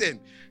 listen.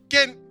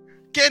 Can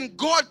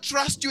God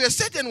trust you a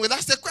certain way?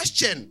 That's the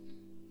question.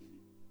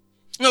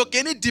 No,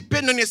 can it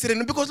depend on your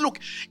certain? Because look,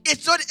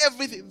 it's not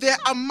everything. There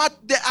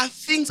are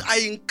things I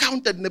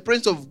encountered in the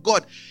presence of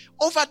God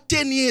over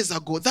 10 years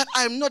ago that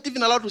I'm not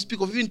even allowed to speak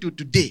of even to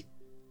today.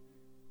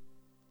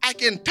 I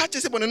can touch a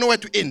step and I know where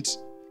to end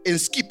and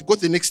skip, go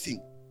to the next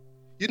thing.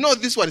 You know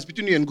this one is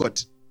between you and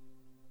God.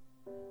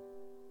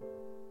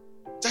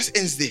 Just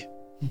ends there.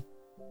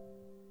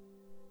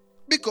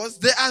 Because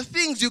there are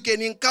things you can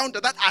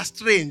encounter that are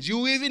strange.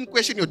 You even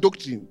question your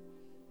doctrine.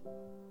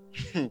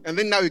 And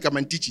then now you come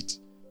and teach it.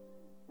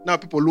 Now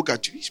people look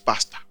at you, he's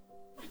pastor.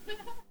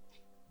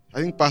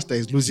 I think pastor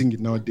is losing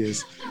it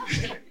nowadays.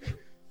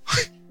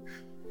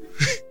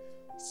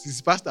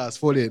 His pastor has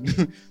fallen.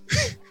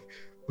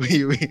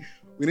 we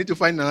need to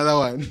find another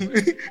one.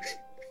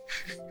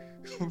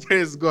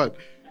 Praise God.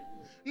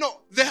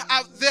 No, there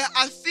are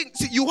things.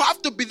 See, you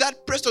have to be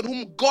that person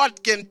whom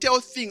God can tell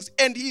things,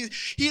 and he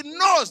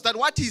knows that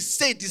what he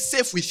said is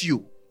safe with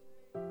you.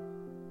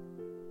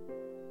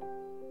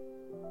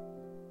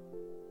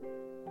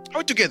 Are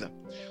we together?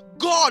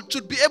 God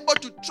should be able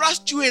to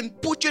trust you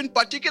and put you in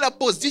particular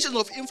positions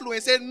of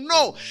influence and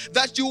know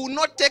that you will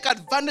not take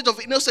advantage of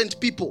innocent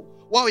people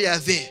while you are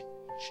there.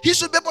 He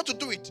should be able to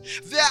do it.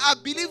 There are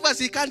believers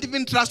he can't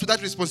even trust with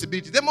that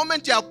responsibility. The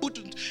moment you are put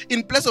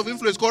in place of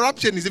influence,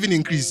 corruption is even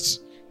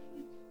increased.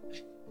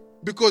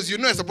 Because you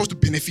know you're supposed to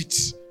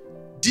benefit.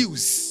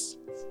 Deals.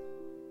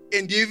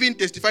 And you even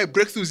testify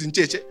breakthroughs in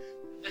church.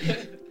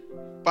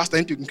 Pastor,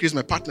 I need to increase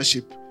my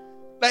partnership.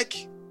 Like,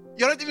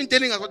 you're not even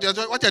telling us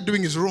what you're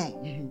doing is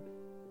wrong.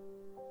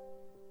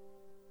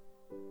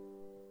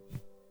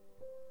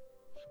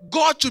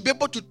 God should be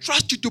able to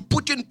trust you to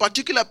put you in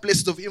particular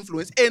places of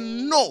influence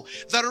and know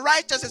that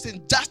righteousness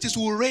and justice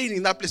will reign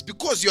in that place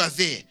because you are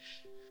there.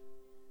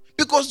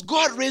 Because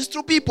God reigns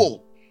through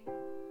people.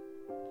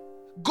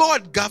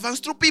 God governs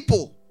through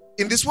people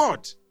in this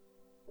world.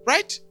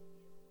 Right?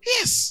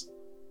 Yes.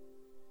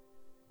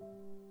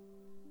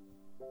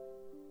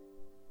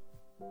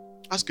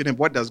 Ask your neighbor,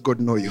 what does God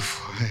know you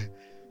for?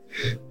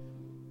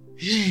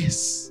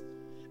 Yes.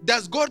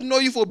 Does God know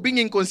you for being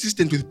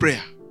inconsistent with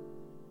prayer?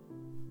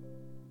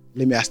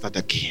 Let me ask that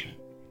again.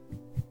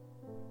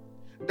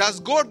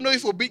 Does God know you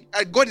for being...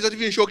 God is not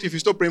even shocked if you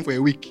stop praying for a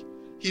week.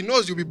 He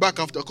knows you'll be back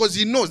after because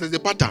he knows there's a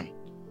pattern.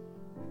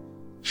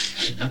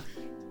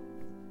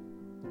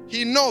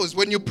 He knows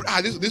when you...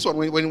 this one,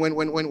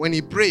 when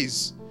he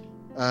prays,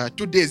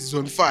 2 days is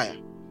on fire.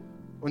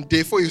 On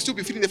day 4, you'll still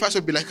be feeling the fire, so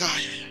you'll be like,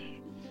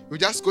 you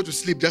just go to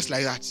sleep just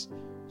like that.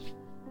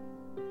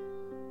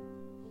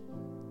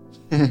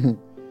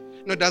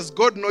 No, does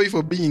God know you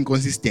for being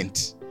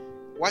inconsistent?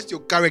 What's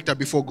your character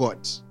before God?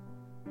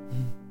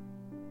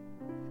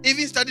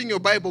 Even studying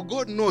your Bible,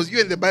 God knows you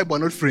and the Bible are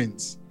not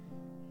friends.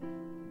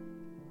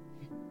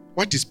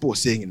 What is Paul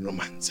saying in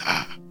Romans?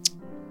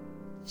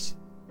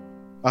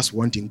 Us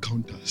want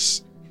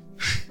encounters.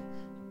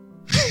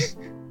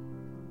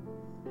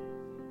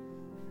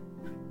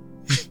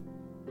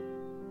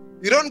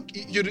 You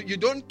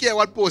don't care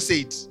what Paul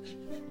said.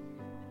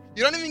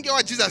 You don't even care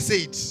what Jesus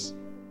said.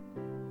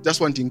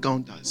 Just want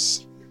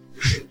encounters.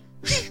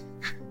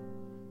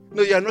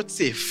 No, you are not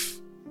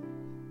safe.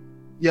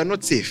 You are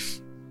not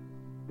safe.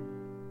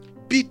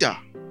 Peter,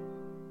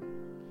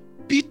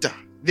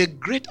 the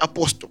great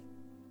apostle,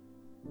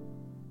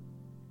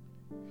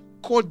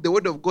 called the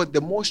word of God the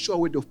most sure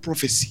word of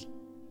prophecy.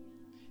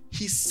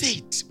 He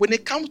said, when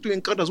it comes to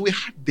encounters, we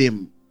had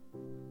them.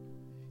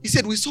 He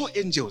said, we saw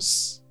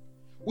angels.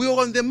 We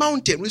were on the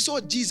mountain. We saw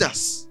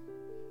Jesus.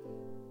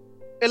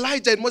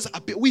 Elijah and Moses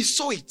appeared. We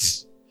saw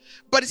it.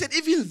 But he said,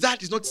 even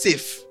that is not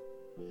safe.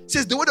 He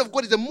says, the word of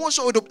God is the most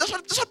sure word of... That's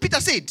what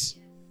Peter said.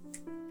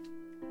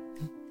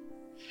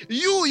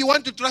 You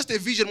want to trust a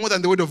vision more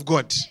than the word of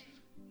God.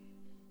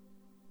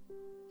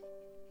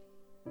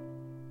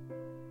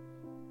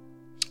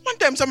 One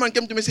time someone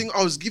came to me saying,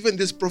 I was given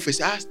this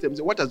prophecy. I asked them,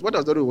 what does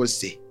the word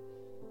say?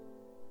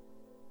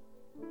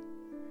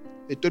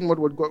 They told me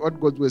what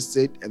God was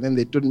said, and then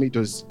they told me it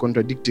was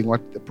contradicting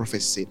what the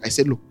prophet said. I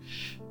said, look,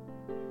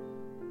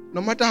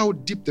 no matter how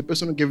deep the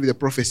person who gave you the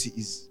prophecy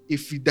is,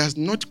 if it does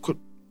not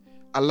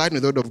align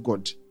with the word of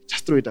God,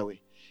 just throw it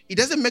away. It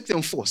doesn't make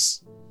them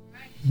force.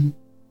 You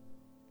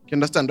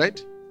understand, right?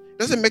 It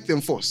doesn't make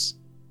them force.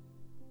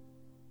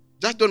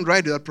 Just don't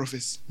ride with that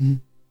prophecy.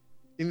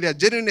 In their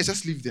genuineness,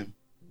 just leave them.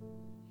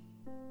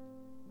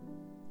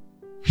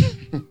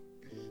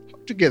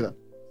 Together.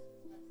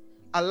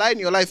 Align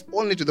your life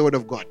only to the word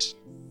of God,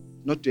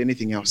 not to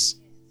anything else.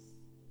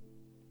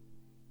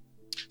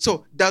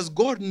 So, does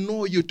God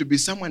know you to be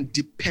someone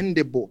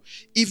dependable,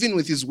 even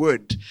with his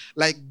word?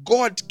 Like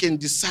God can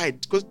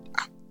decide, because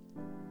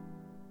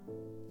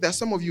there are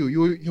some of you,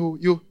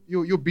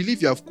 you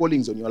believe you have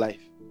callings on your life.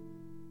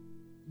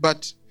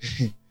 But,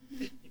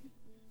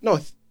 no,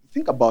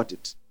 think about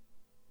it.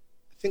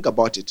 Think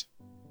about it.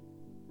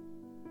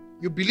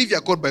 You believe you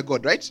are called by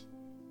God, right?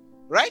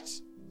 Right?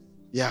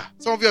 Yeah.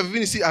 Some of you have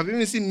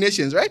even seen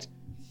nations, right?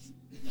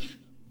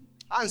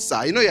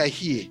 Answer. You know you are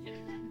here.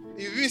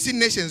 You've even seen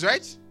nations,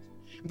 right?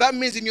 That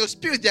means in your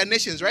spirit there are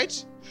nations, right?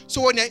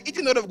 So when you're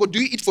eating out of God, do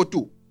you eat for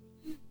two?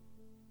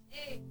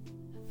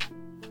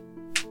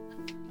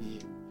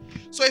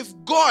 So if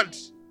God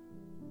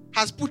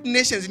has put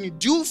nations in you,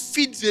 do you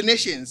feed the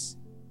nations?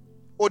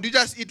 Or do you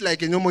just eat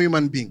like a normal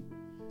human being?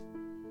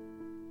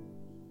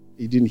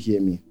 You didn't hear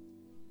me.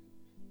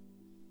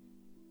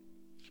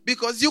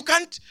 Because you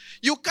can't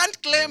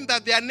claim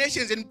that there are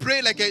nations and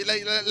pray like you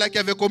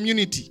have a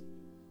community.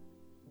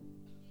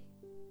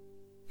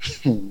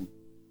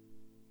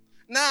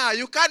 Nah,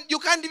 you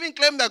can't even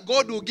claim that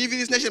God will give you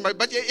this nation,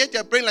 but yet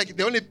you're praying like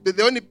the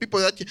only people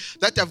that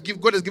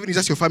God has given is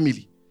just your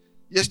family.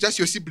 Yes, just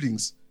your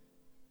siblings.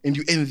 And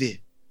you end there.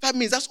 That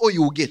means that's all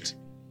you will get.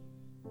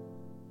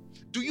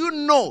 Do you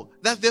know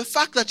that the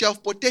fact that you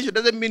have potential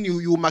doesn't mean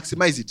you will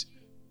maximize it?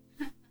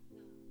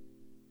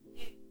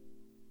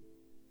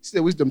 This is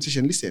the wisdom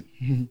session.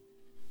 Listen.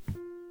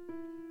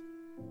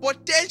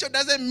 Potential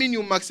doesn't mean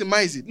you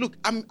maximize it. Look,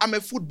 I'm a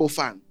football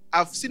fan.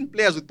 I've seen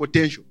players with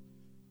potential.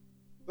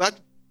 That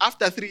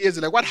after 3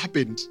 years, like, what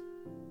happened?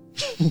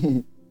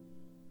 You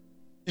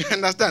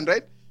understand,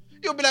 right?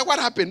 You'll be like, what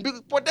happened?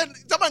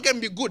 Someone can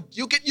be good.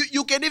 You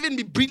can even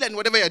be brilliant in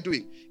whatever you're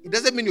doing. It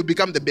doesn't mean you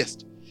become the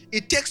best.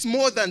 It takes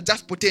more than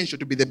just potential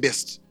to be the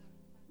best.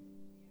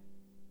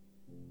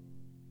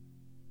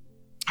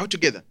 How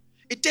together?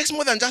 It takes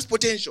more than just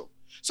potential.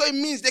 So it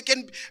means there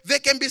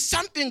can be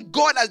something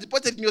God has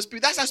deposited in your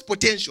spirit. That's just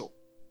potential.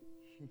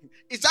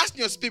 It's just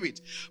in your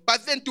spirit.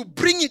 But then to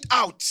bring it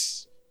out,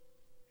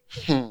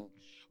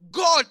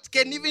 God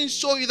can even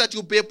show you that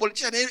you'll be a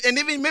politician and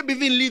maybe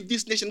even leave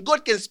this nation.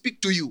 God can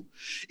speak to you.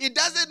 It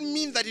doesn't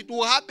mean that it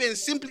will happen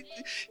simply.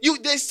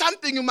 There's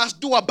something you must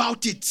do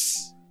about it.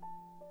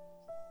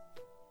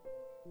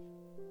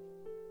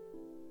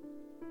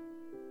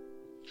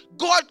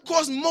 God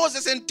calls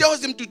Moses and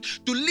tells him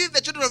to lead the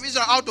children of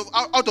Israel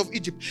out of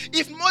Egypt.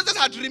 If Moses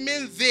had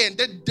remained there and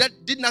that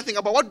did nothing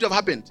about, what would have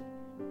happened?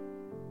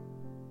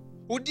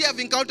 Would he have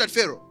encountered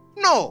Pharaoh?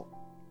 No.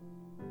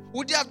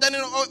 Would he have done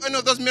any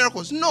of those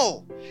miracles?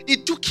 No.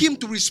 It took him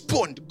to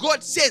respond.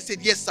 God said,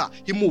 yes, sir.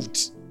 He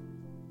moved.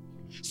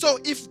 So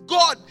if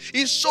God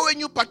is showing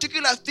you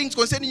particular things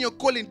concerning your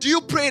calling, do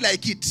you pray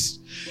like it?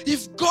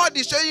 If God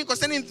is showing you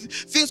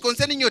things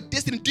concerning your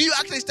destiny, do you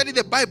actually study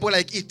the Bible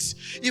like it?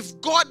 If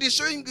God is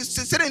showing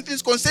certain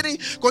things concerning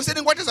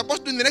what you're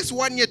supposed to do in the next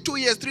 1 year, 2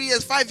 years, 3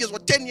 years, 5 years, or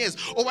 10 years,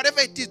 or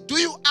whatever it is, do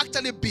you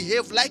actually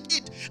behave like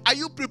it? Are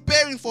you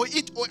preparing for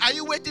it, or are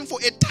you waiting for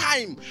a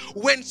time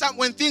when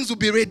things will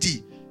be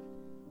ready?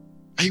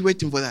 Are you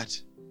waiting for that?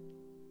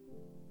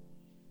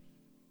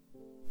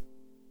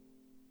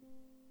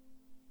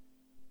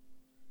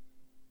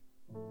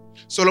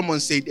 Solomon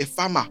said, a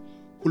farmer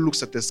who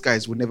looks at the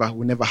skies will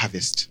never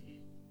harvest.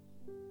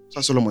 That's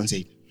what Solomon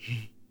said.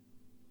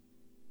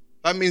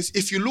 That means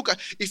if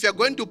you're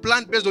going to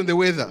plant based on the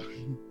weather,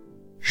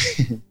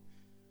 you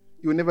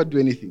will never do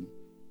anything.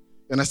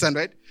 You understand,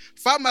 right?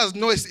 Farmers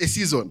know a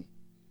season.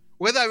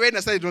 Whether rain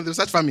or sun, they'll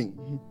start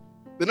farming.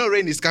 They know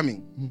rain is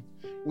coming.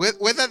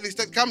 Whether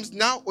it comes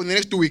now or in the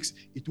next 2 weeks,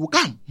 it will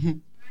come.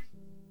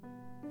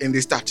 And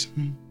they start.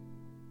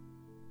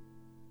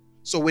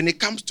 So when it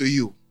comes to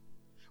you,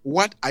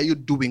 what are you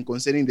doing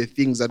concerning the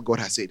things that God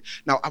has said?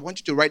 Now, I want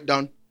you to write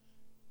down,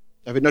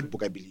 I have a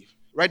notebook, I believe.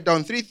 Write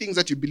down 3 things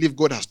that you believe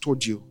God has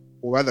told you,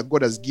 or rather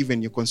God has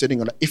given you concerning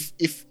your life.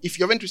 If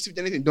you haven't received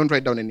anything, don't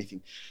write down anything.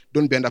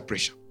 Don't be under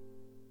pressure.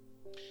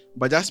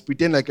 But just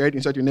pretend like I read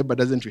inside your neighbor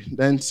doesn't read.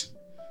 Then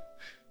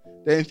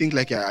think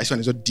like this one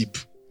is not deep.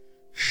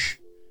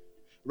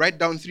 Write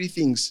down 3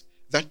 things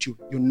that you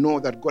know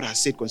that God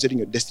has said concerning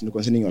your destiny,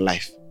 concerning your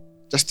life.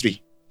 Just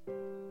 3.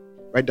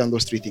 Write down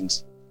those 3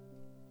 things.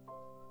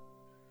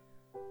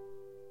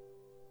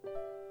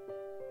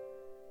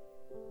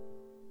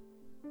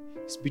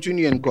 It's between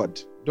you and God.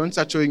 Don't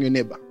start showing your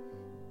neighbor.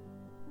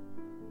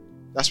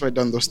 That's write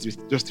down those three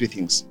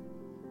things.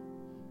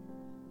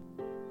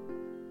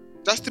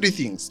 Just 3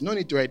 things. No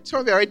need to write.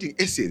 Some of you are writing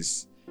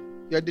essays.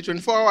 You had the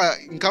 24-hour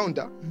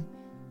encounter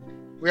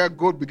where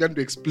God began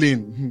to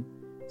explain.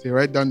 So you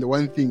write down the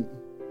one thing.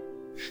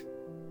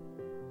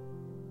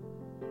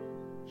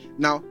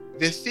 Now,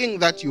 the thing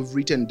that you've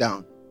written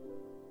down,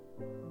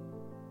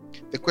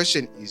 the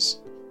question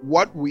is,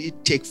 what will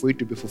it take for it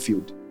to be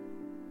fulfilled?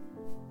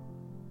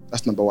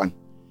 That's number 1.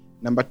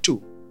 Number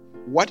 2,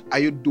 What are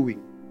you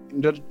doing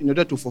in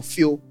order to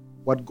fulfill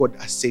what God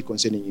has said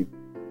concerning you?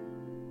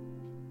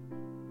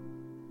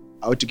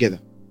 Are we together?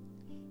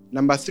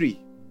 Number 3,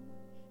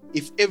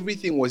 if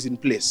everything was in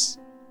place,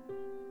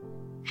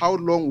 how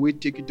long will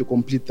it take you to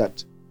complete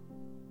that?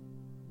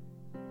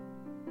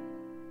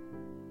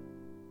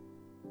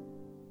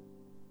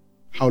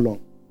 How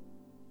long?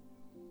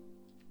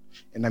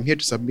 And I'm here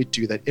to submit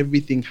to you that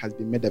everything has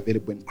been made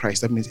available in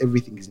Christ. That means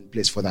everything is in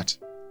place for that.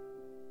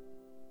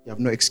 You have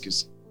no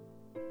excuse.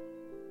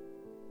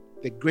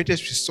 The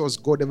greatest resource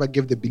God ever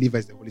gave the believer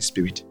is the Holy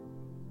Spirit.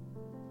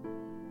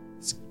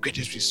 It's the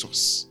greatest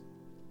resource.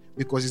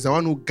 Because it's the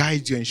one who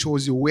guides you and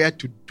shows you where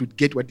to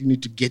get what you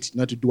need to get,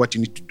 not to do what you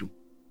need to do.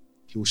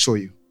 He will show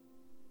you.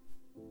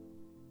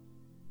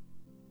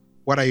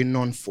 What are you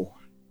known for?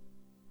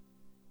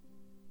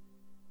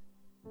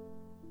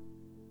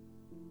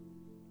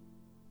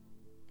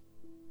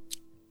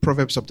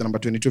 Proverbs chapter number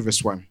 22,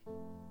 verse 1.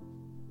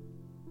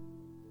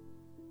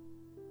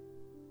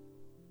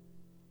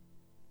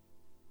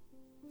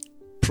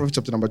 Proverbs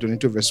chapter number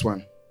 22, verse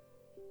 1.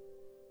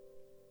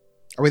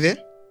 Are we there?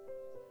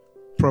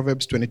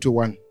 Proverbs 22,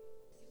 1.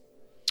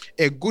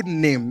 A good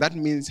name, that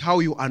means how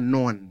you are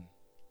known.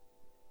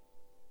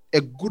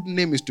 A good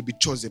name is to be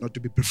chosen or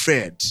to be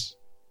preferred.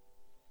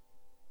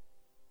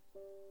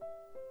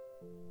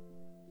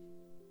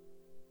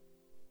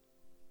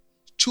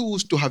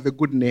 Choose to have a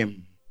good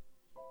name.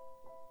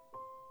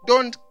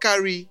 Don't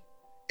carry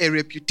a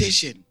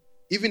reputation.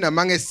 Even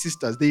among us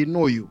sisters, they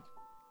know you.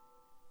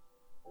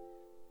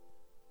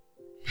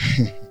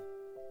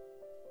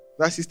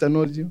 That sister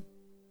knows you.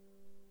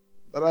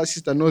 That other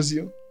sister knows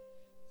you.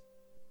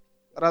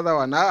 That other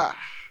one,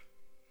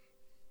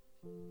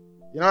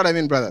 You know what I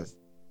mean, brothers?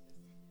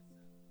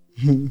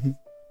 You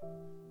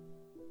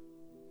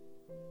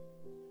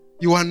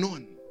are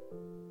known.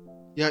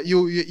 Yeah,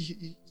 you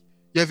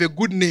have a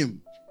good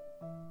name.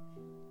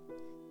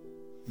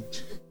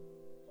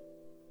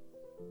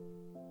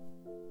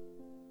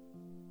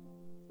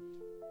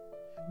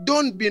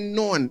 Don't be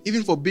known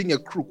even for being a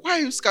crook. Why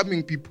are you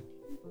scamming people?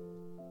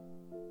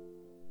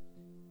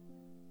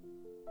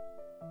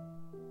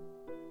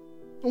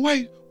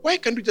 Why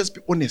can't you just be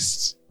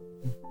honest?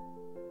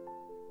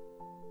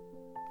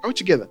 Are we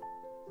together?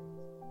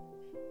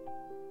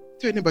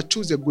 Tell your neighbor,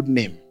 choose a good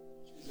name.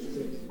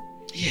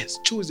 Yes,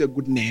 choose a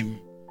good name.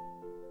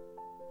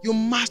 You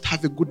must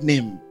have a good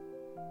name.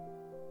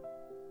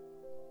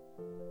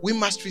 We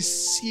must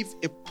receive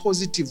a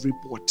positive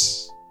report.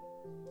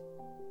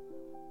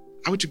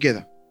 Are we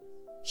together?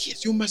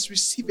 Yes, you must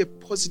receive a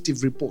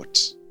positive report.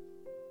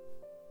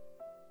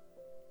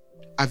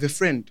 I have a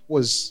friend who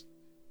was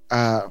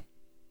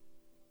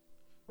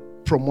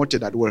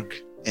promoted at work,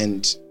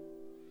 and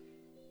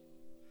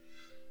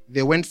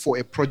they went for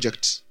a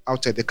project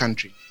outside the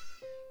country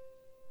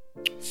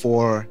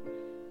for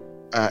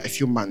a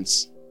few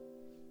months.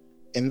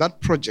 And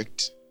that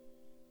project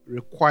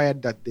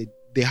required that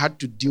they had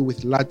to deal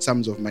with large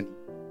sums of money.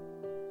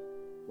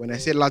 When I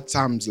say large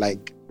sums,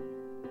 like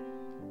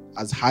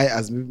as high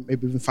as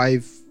maybe even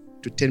 $5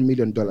 to $10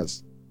 million.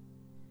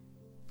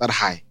 That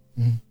high.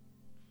 Mm-hmm.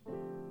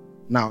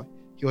 Now,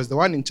 he was the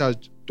one in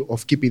charge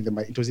of keeping the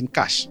money. It was in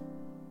cash.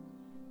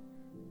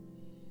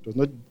 It was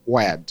not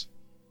wired.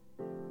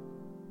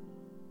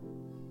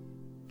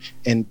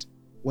 And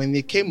when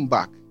they came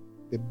back,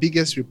 the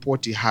biggest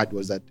report he had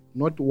was that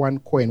not one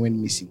coin went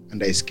missing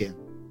under a scale.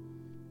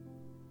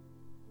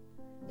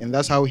 And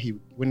that's how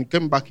when he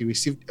came back, he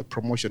received a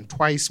promotion,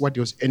 twice what he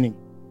was earning.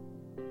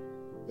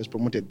 He was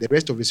promoted. The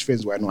rest of his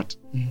friends were not.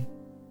 Mm-hmm.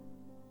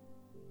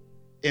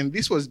 And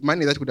this was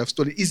money that could have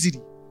stolen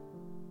easily.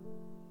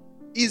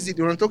 Easy.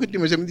 When I'm talking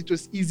to him, it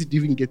was easy to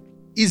even get.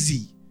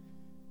 Easy.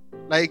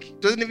 Like,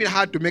 it wasn't even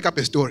hard to make up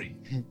a story.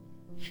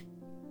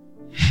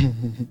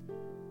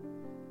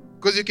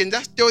 Because you can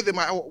just tell them,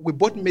 we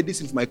bought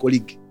medicine for my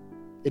colleague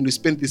and we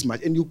spent this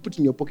much, and you put it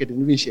in your pocket and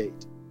even share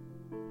it.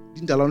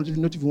 Didn't allow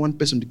not even one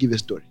person to give a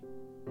story.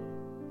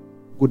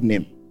 Good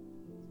name.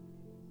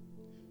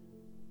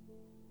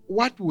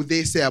 What would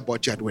they say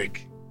about you at work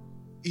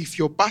if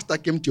your pastor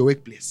came to your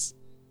workplace?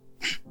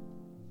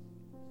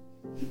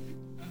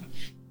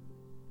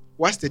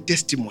 What's the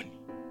testimony?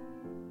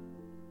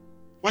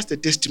 What's the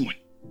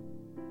testimony?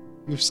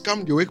 You've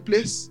scammed your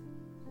workplace.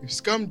 You've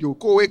scammed your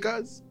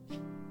co-workers.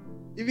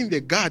 Even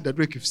the guard at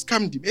work, you've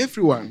scammed him.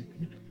 Everyone.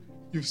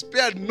 You've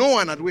spared no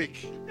one at work.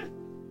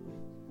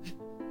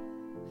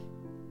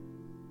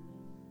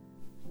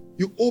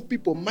 You owe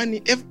people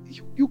money.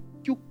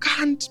 You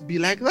can't be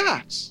like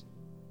that.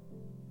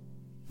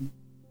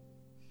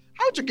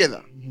 How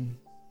together?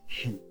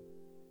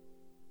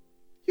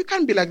 You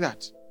can't be like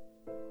that.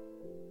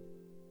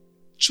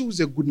 Choose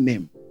a good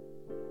name.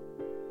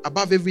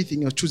 Above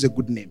everything else, choose a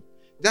good name.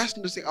 That's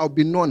not saying I'll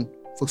be known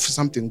for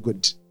something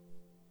good.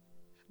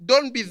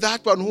 Don't be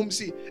that one whom,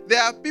 see,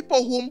 there are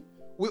people whom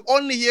we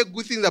only hear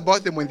good things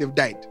about them when they've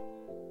died. You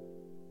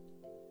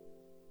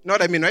know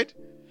what I mean, right?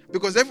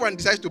 Because everyone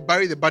decides to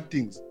bury the bad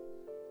things.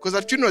 Because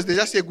at funerals, they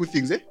just say good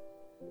things, eh?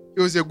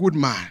 He was a good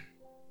man.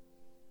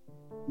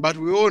 But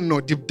we all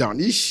know deep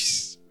down,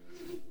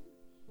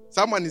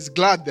 someone is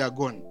glad they are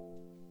gone.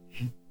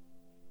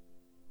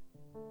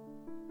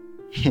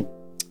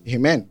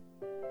 Amen.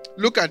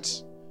 Look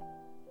at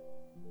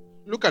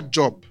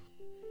Job.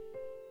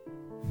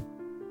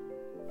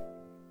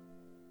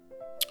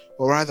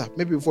 Or rather,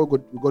 maybe before we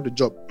go to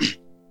Job,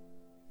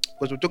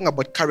 because we're talking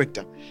about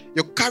character.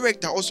 Your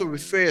character also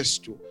refers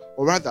to,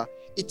 or rather,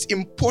 it's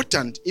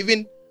important,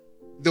 even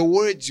the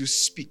words you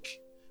speak.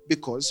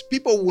 Because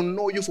people will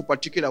know you for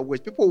particular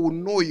words. People will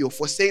know you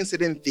for saying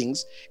certain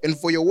things and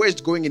for your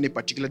words going in a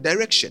particular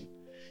direction.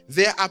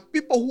 There are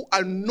people who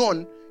are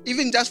known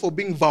even just for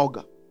being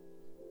vulgar.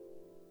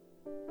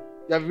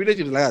 You have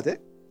relatives like that, eh?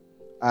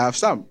 I have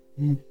some.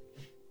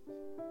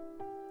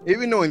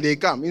 Even though when they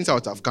come,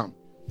 insults have come.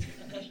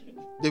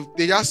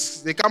 They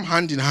come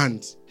hand in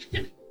hand.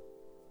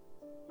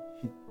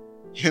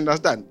 You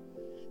understand?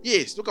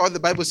 Yes, look at what the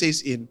Bible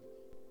says in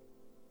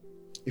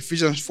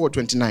Ephesians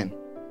 4:29.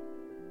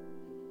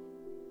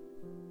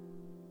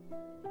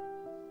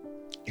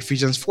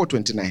 Ephesians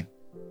 4:29.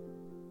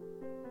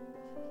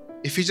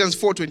 Ephesians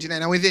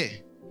 4:29. Are we there?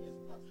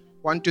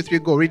 1, 2, 3,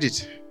 go. Read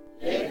it.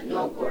 Let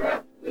no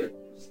corrupt word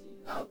proceed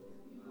out of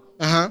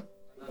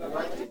your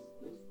mouth.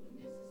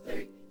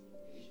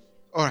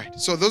 All right.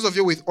 So those of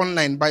you with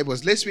online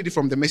Bibles, let's read it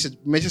from the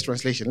message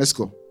translation. Let's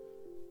go.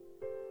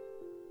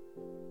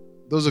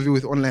 Those of you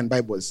with online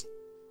Bibles,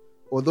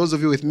 or those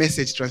of you with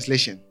message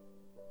translation.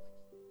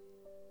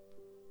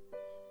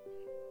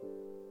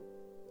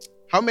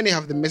 How many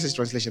have the message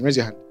translation? Raise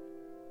your hand.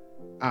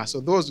 So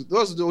those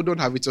who don't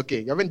have, it's okay.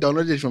 You haven't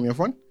downloaded it from your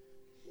phone?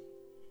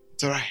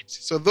 It's all right.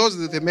 So those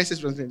with the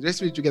message translation,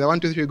 let's read it together. 1,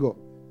 2, 3, go.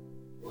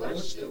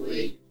 Watch the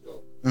way you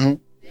talk.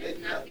 Let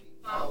nothing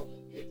foul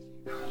get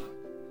you out.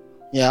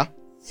 Yeah.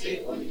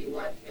 Say only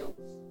what helps.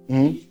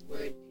 Each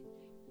word.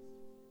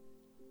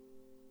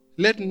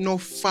 Let no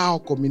foul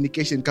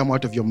communication come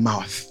out of your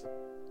mouth.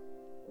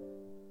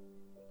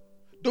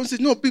 Don't say,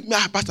 no,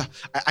 Pastor,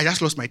 I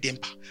just lost my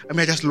temper.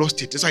 I just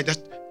lost it. So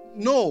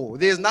no,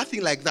 there's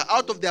nothing like that.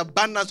 Out of the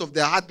abundance of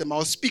their heart, the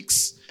mouth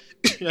speaks.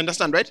 You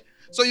understand, right?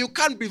 So you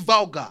can't be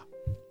vulgar.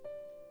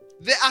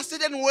 There are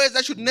certain words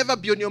that should never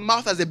be on your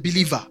mouth as a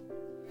believer.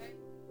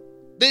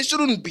 They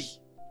shouldn't be.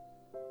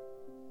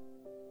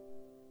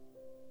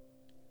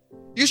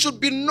 You should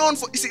be known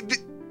for,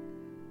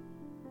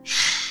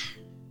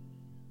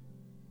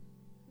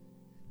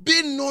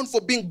 being known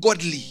for being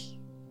godly.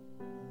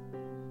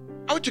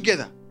 Are we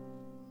together?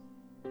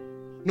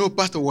 No,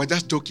 Pastor, we're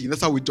just joking.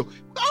 That's how we talk.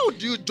 How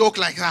do you joke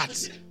like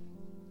that?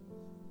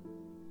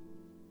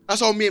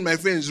 That's how me and my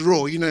friends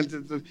roll.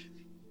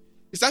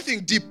 It's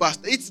nothing deep,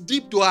 Pastor. It's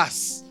deep to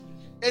us.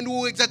 And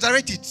we'll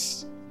exaggerate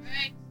it.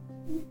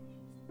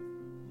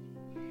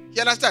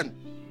 You understand?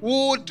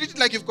 We'll treat it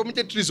like you've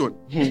committed treason.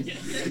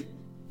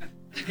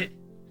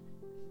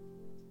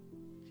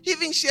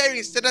 Even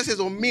sharing statuses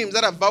or memes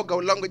that are vulgar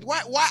language.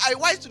 Why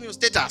is it on your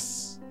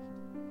status?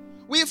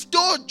 We've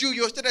told you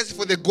your status is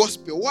for the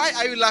gospel. Why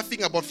are you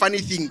laughing about funny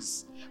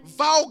things?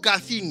 Vulgar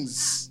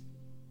things.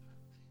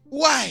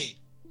 Why?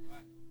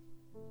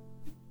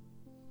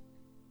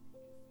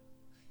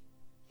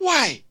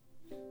 Why?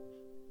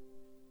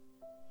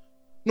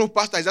 No,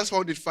 Pastor, I just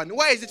found it funny.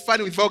 Why is it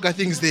funny with vulgar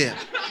things there?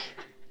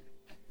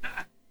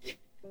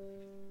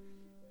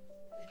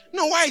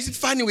 No, why is it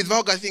funny with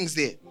vulgar things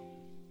there?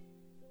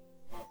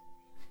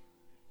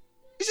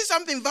 Is it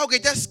something vulgar?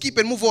 Just skip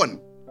and move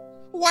on.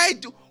 Why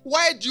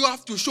do you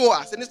have to show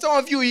us? And some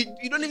of you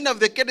don't even have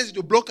the courtesy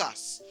to block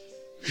us.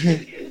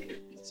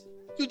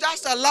 You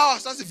just allow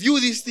us to view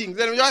these things.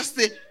 And we just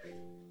say,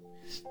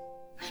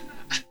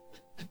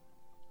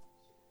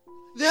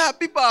 there are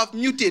people I've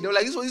muted. They're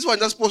like, this one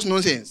just posts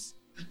nonsense.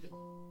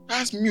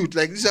 That's mute.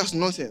 Like, this is just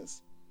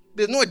nonsense.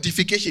 There's no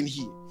edification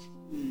here.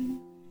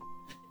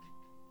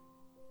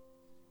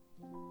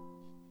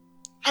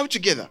 Are we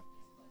together?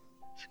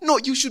 No,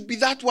 you should be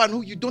that one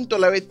who you don't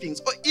tolerate things.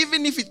 Or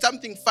even if it's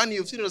something funny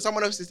you've seen or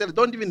someone else said,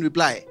 don't even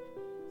reply.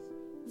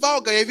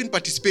 Vulgar, even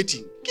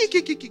participating.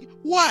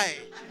 Why?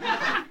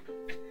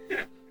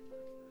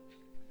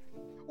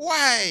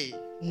 Why?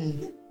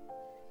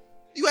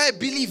 You are a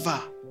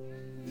believer.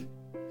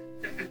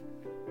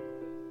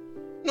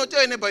 No,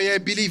 tell anybody you're a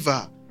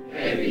believer.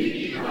 A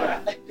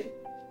believer.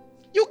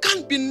 You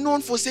can't be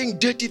known for saying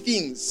dirty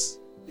things.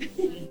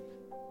 You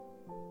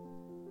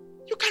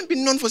can't be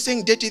known for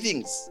saying dirty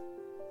things.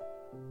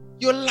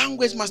 Your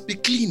language must be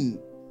clean.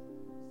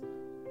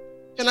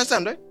 You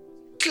understand, right?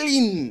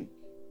 Clean.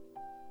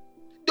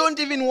 Don't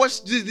even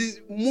watch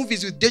these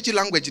movies with dirty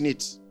language in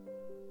it.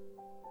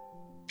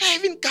 You're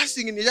even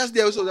casting and you're just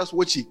there also just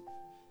watching.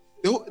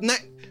 The whole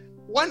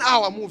 1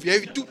 hour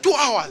movie, 2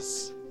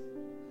 hours.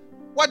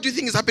 What do you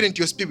think is happening to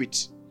your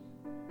spirit?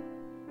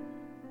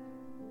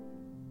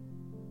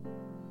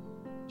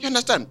 You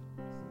understand?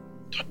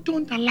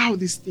 Don't allow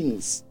these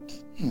things.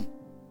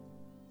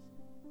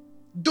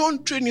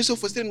 Don't train yourself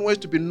for certain words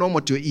to be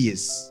normal to your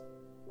ears.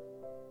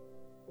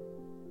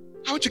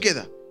 Are we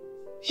together?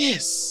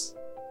 Yes.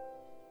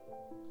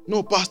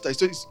 No, Pastor,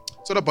 it's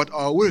not about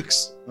our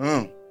works.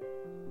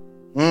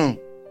 Mm.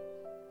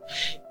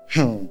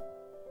 Hmm.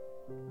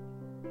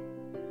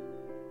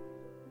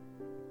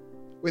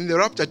 When the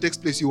rapture takes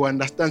place, you will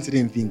understand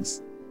certain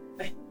things.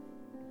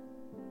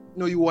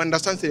 No, you will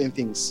understand certain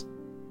things.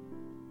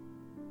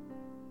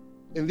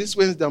 And this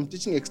Wednesday, I'm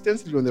teaching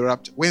extensively on the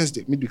rapture.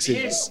 Wednesday, midweek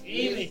service.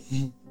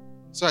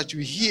 So that you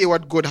hear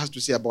what God has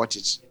to say about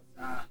it.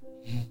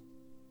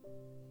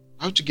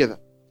 All together.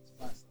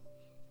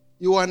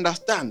 You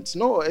understand.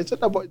 No, it's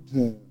not about...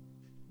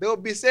 There will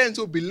be saints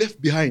who will be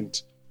left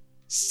behind.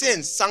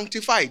 Saints,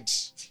 sanctified.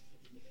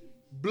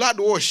 Blood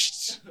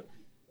washed.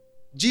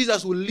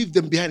 Jesus will leave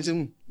them behind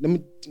and say, let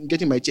me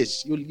get in my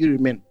church. You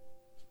remain.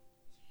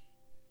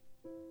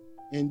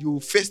 And you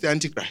face the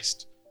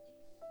Antichrist.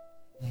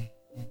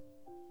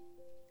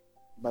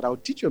 But I'll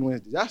teach you on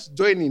Wednesday. Just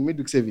join in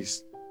midweek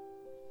service.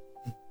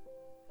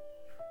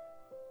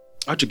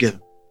 All together.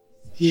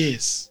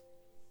 Yes.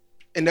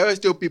 And I always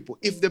tell people,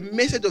 if the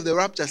message of the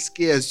rapture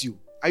scares you,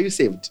 are you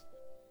saved?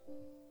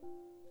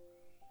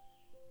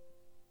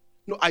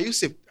 No, are you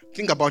saved?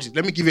 Think about it.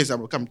 Let me give you an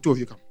example. Come, two of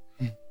you come.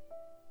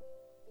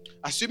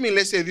 Assuming,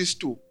 let's say these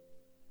two,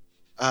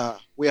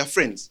 we are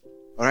friends.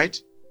 All right?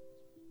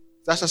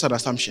 That's just an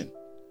assumption.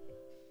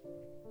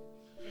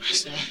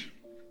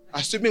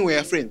 Assuming we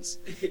are friends.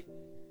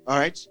 All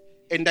right?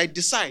 And I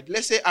decide,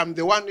 let's say I'm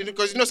the one,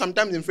 because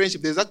sometimes in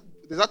friendship, there's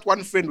that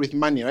one friend with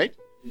money, right?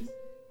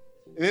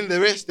 And then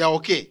the rest, they're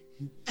okay.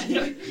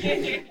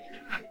 You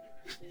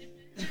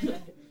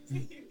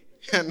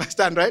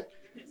understand, right?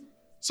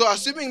 So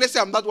assuming, let's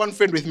say I'm that one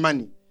friend with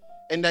money,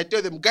 and I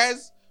tell them,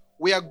 guys,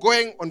 we are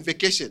going on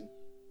vacation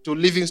to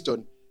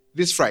Livingstone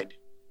this Friday.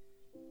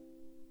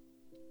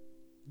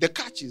 The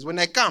catch is, when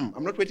I come,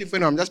 I'm not waiting for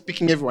anyone, I'm just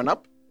picking everyone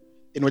up,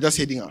 and we're just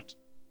heading out.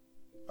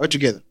 All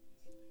together.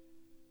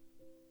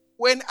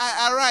 When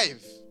I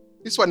arrive,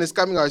 this one is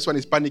coming out, this one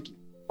is panicking.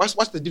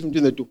 What's the difference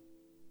between the two?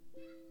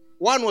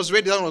 One was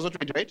ready, the other one was not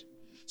ready, right?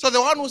 So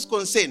the one who's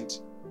concerned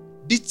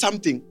did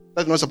something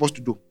that they're not supposed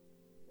to do.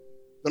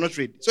 They're not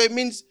ready. So it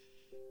means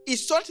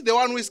it's not the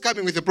one who is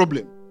coming with a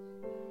problem.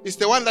 It's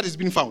the one that is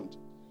being found.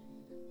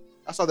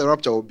 That's how the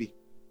rapture will be.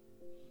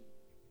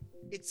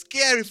 It's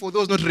scary for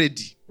those not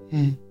ready.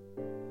 You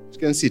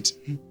can sit.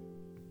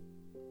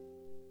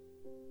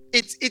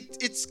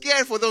 It's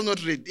scary for those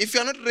not ready. If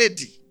you're not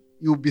ready,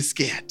 you'll be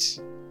scared.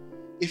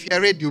 If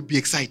you're ready, you'll be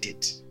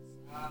excited.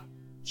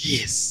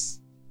 Yes.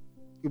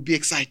 You'll be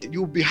excited.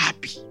 You'll be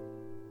happy.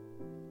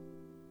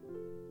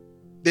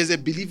 There's a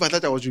believer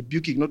that I was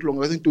rebuking not long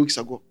ago, I think 2 weeks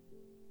ago.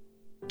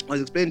 I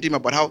was explaining to him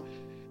about how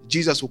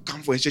Jesus will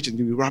come for his church and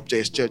he will rapture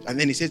his church. And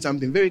then he said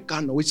something very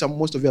carnal, which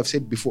most of you have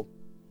said before.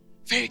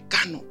 Very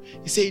carnal.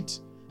 He said,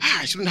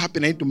 it shouldn't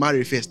happen. I need to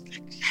marry first.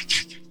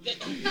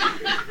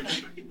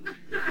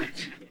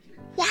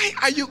 Why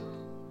are you...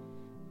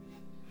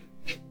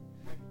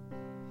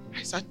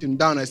 I sat him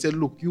down. I said,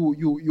 look,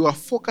 you are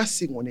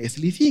focusing on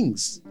earthly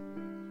things.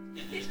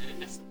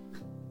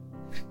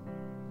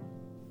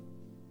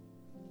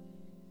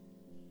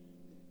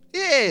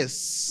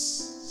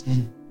 Yes.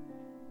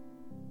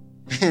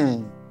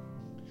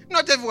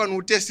 Not everyone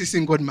will test this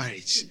in God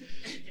marriage.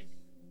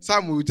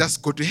 Some will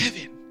just go to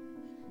heaven.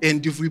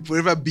 And if we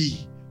forever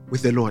be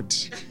with the Lord.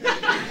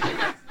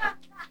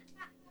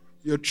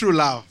 Your true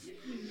love.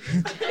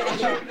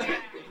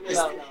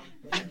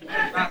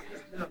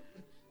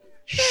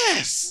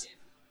 Yes.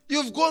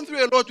 You've gone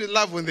through a lot with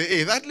love on the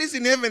earth. At least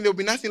in heaven there will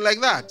be nothing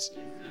like that.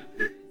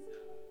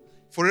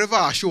 Forever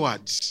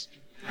assured.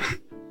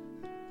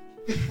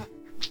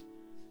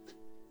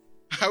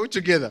 Are we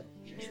together?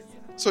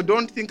 So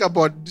don't think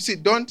about,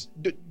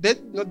 that's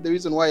not the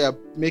reason why you're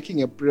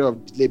making a prayer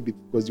of delay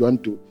because you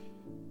want to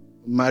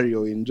marry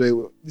or enjoy.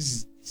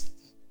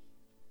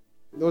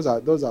 Those are,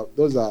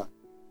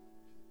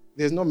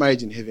 there's no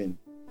marriage in heaven.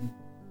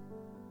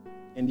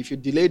 And if you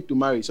delayed to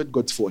marry, it's not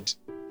God's fault.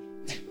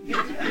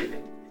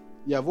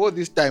 You have all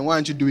this time, why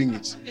aren't you doing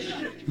it?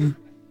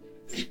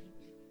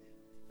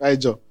 Right,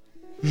 Joe?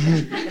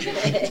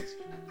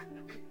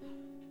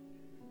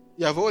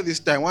 You have all this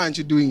time, why aren't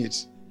you doing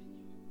it?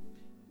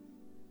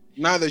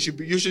 Now you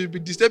should be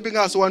disturbing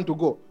us who want to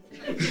go.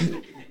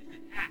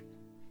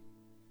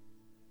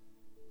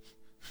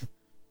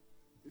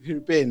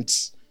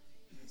 Repent.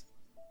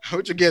 Are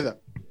we together?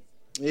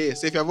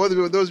 Yes, if you have all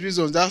those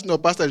reasons, that's no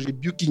pastor is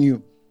rebuking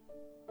you.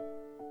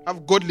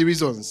 Have godly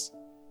reasons,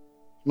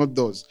 not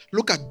those.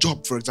 Look at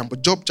Job, for example.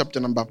 Job chapter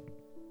number,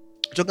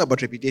 talking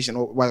about reputation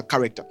or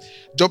character.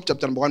 Job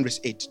chapter number 1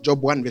 verse 8.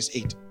 Job 1 verse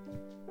 8.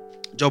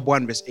 Job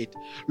 1 verse 8.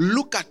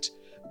 Look at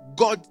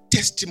God's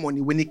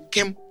testimony when it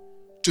came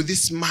to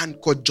this man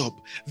called Job.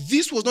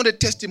 This was not a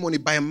testimony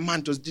by a man,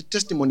 it was the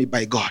testimony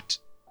by God.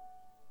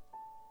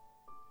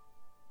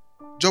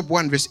 Job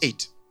 1 verse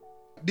 8.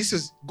 This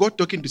is God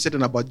talking to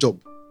Satan about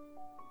Job.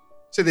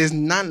 So there's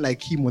none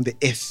like him on the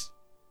earth.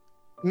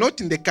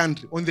 Not in the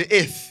country, on the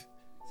earth.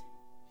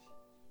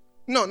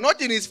 No,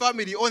 not in his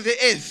family, on the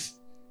earth.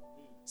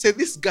 Say,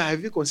 this guy,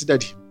 have you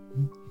considered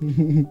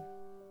him?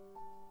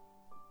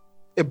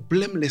 A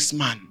blameless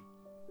man.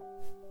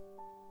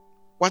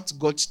 What's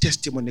God's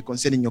testimony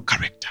concerning your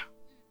character?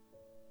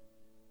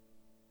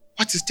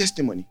 That's his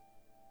testimony.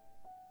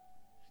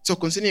 So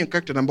concerning your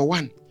character, number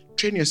one,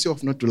 train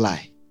yourself not to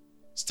lie.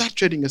 Start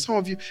training. Some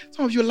of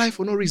you lie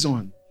for no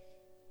reason.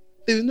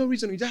 There is no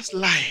reason, you just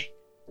lie.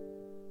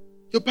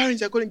 Your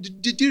parents are calling,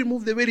 did you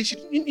remove the wedding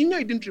sheet? You know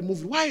you didn't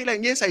remove it. Why are you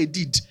lying? Yes, I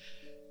did.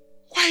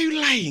 Why are you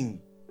lying?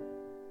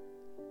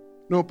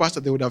 No, pastor,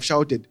 they would have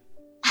shouted.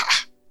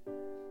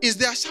 Is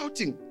their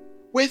shouting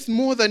worth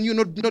more than you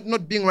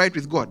not being right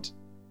with God?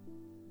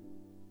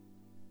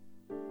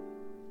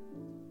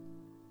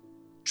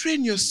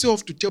 Train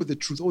yourself to tell the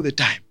truth all the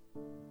time.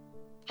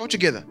 All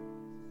together.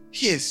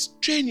 Yes,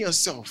 train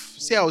yourself.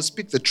 Say, I will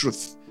speak the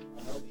truth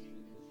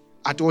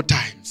at all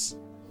times.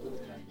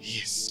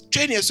 Yes,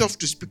 train yourself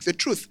to speak the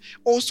truth.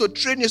 Also,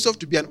 train yourself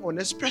to be an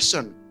honest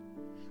person.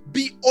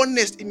 Be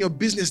honest in your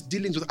business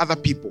dealings with other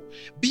people.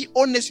 Be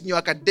honest in your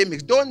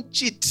academics. Don't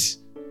cheat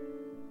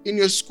in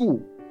your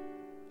school.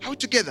 How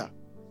together?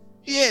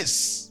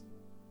 Yes.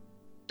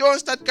 Don't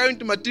start carrying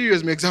the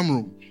materials in the exam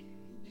room.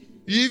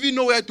 You even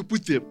know where to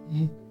put them.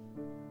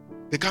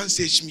 They can't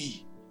search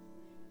me.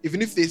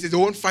 Even if they say they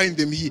won't find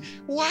them here.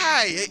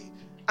 Why?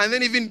 And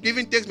then even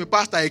text me,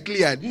 Pastor, I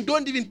cleared.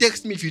 Don't even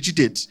text me if you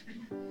cheated.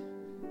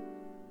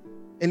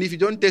 And if you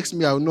don't text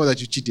me, I'll know that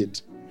you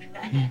cheated.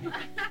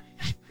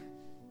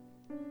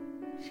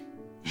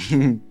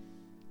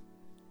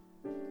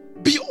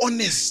 Be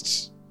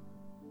honest.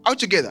 Out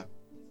together.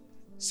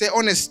 Say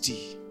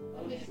honesty.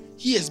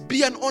 Yes,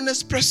 be an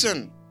honest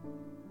person.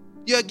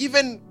 You are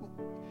given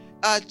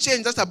a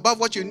change that's above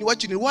what you need.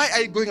 Why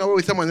are you going away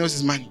with someone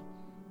else's money?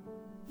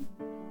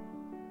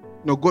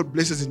 No, God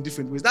blesses in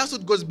different ways. That's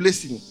what God's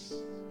blessing.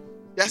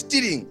 You're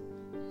stealing.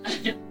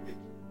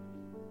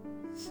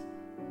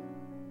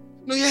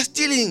 No, you're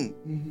stealing.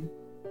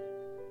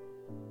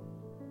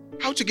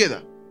 How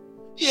together?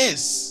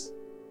 Yes.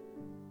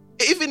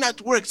 Even at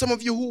work, some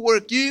of you who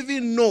work, you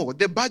even know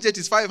the budget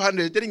is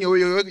 500, telling you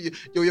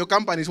your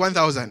company is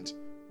 1,000.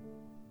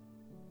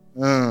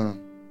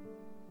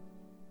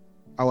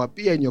 I'll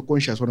appear in your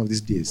conscience one of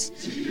these days.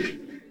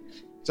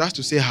 Just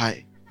to say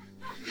hi.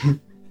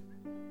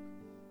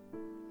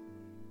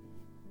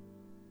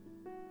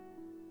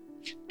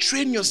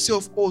 Train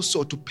yourself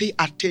also to pay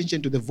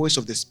attention to the voice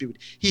of the Spirit.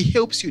 He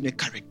helps you in your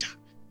character.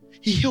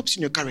 He helps you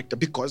in your character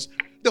because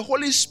the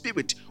Holy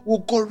Spirit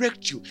will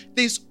correct you.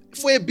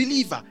 For a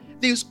believer,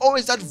 there's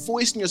always that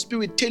voice in your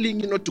spirit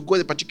telling you not to go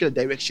in a particular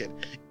direction.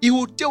 He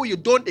will tell you,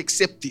 don't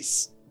accept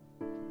this.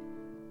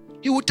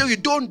 He will tell you,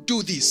 don't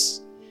do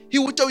this. He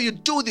will tell you,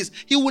 do this.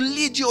 He will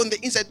lead you on the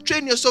inside.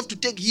 Train yourself to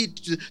take heed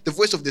to the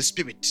voice of the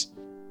Spirit.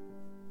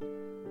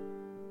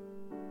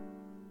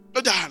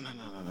 No.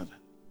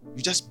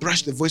 You just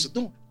brush the voice.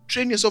 No,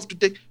 train yourself to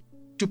pay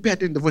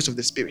attention to the voice of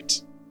the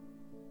Spirit.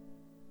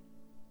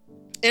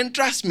 And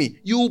trust me,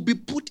 you will be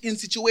put in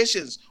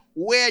situations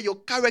where your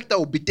character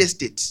will be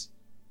tested.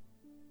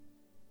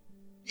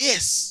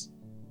 Yes.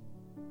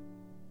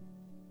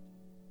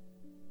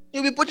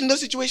 You'll be put in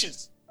those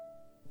situations.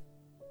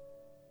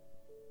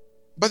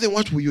 But then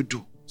what will you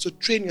do? So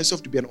train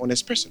yourself to be an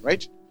honest person,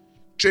 right?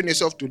 Train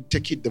yourself to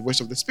take heed the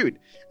voice of the Spirit.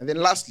 And then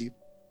lastly,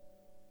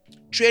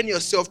 train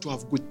yourself to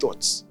have good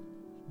thoughts.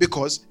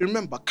 Because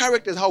remember,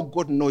 character is how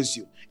God knows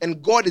you.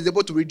 And God is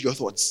able to read your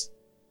thoughts.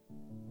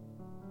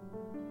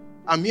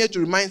 I'm here to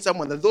remind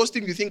someone that those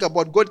things you think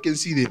about, God can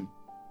see them.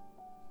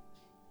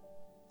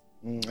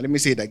 Let me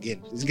say it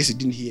again, in case you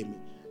didn't hear me.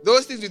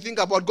 Those things you think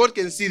about, God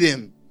can see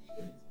them.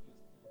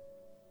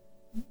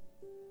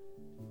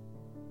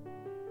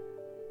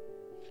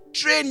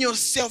 Train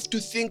yourself to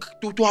think,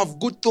 to have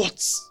good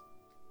thoughts.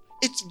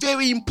 It's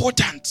very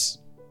important.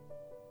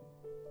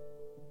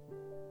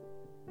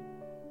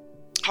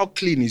 How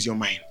clean is your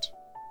mind?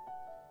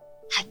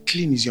 How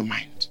clean is your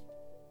mind?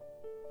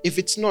 If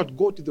it's not,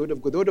 go to the Word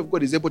of God. The Word of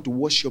God is able to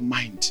wash your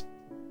mind.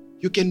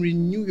 You can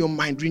renew your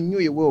mind, renew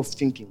your way of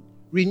thinking.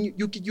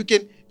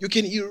 You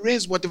can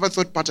erase whatever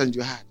thought patterns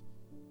you had.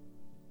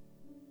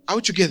 Are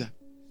we together?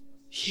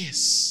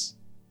 Yes.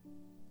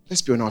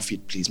 Let's be on our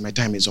feet, please. My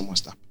time is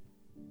almost up.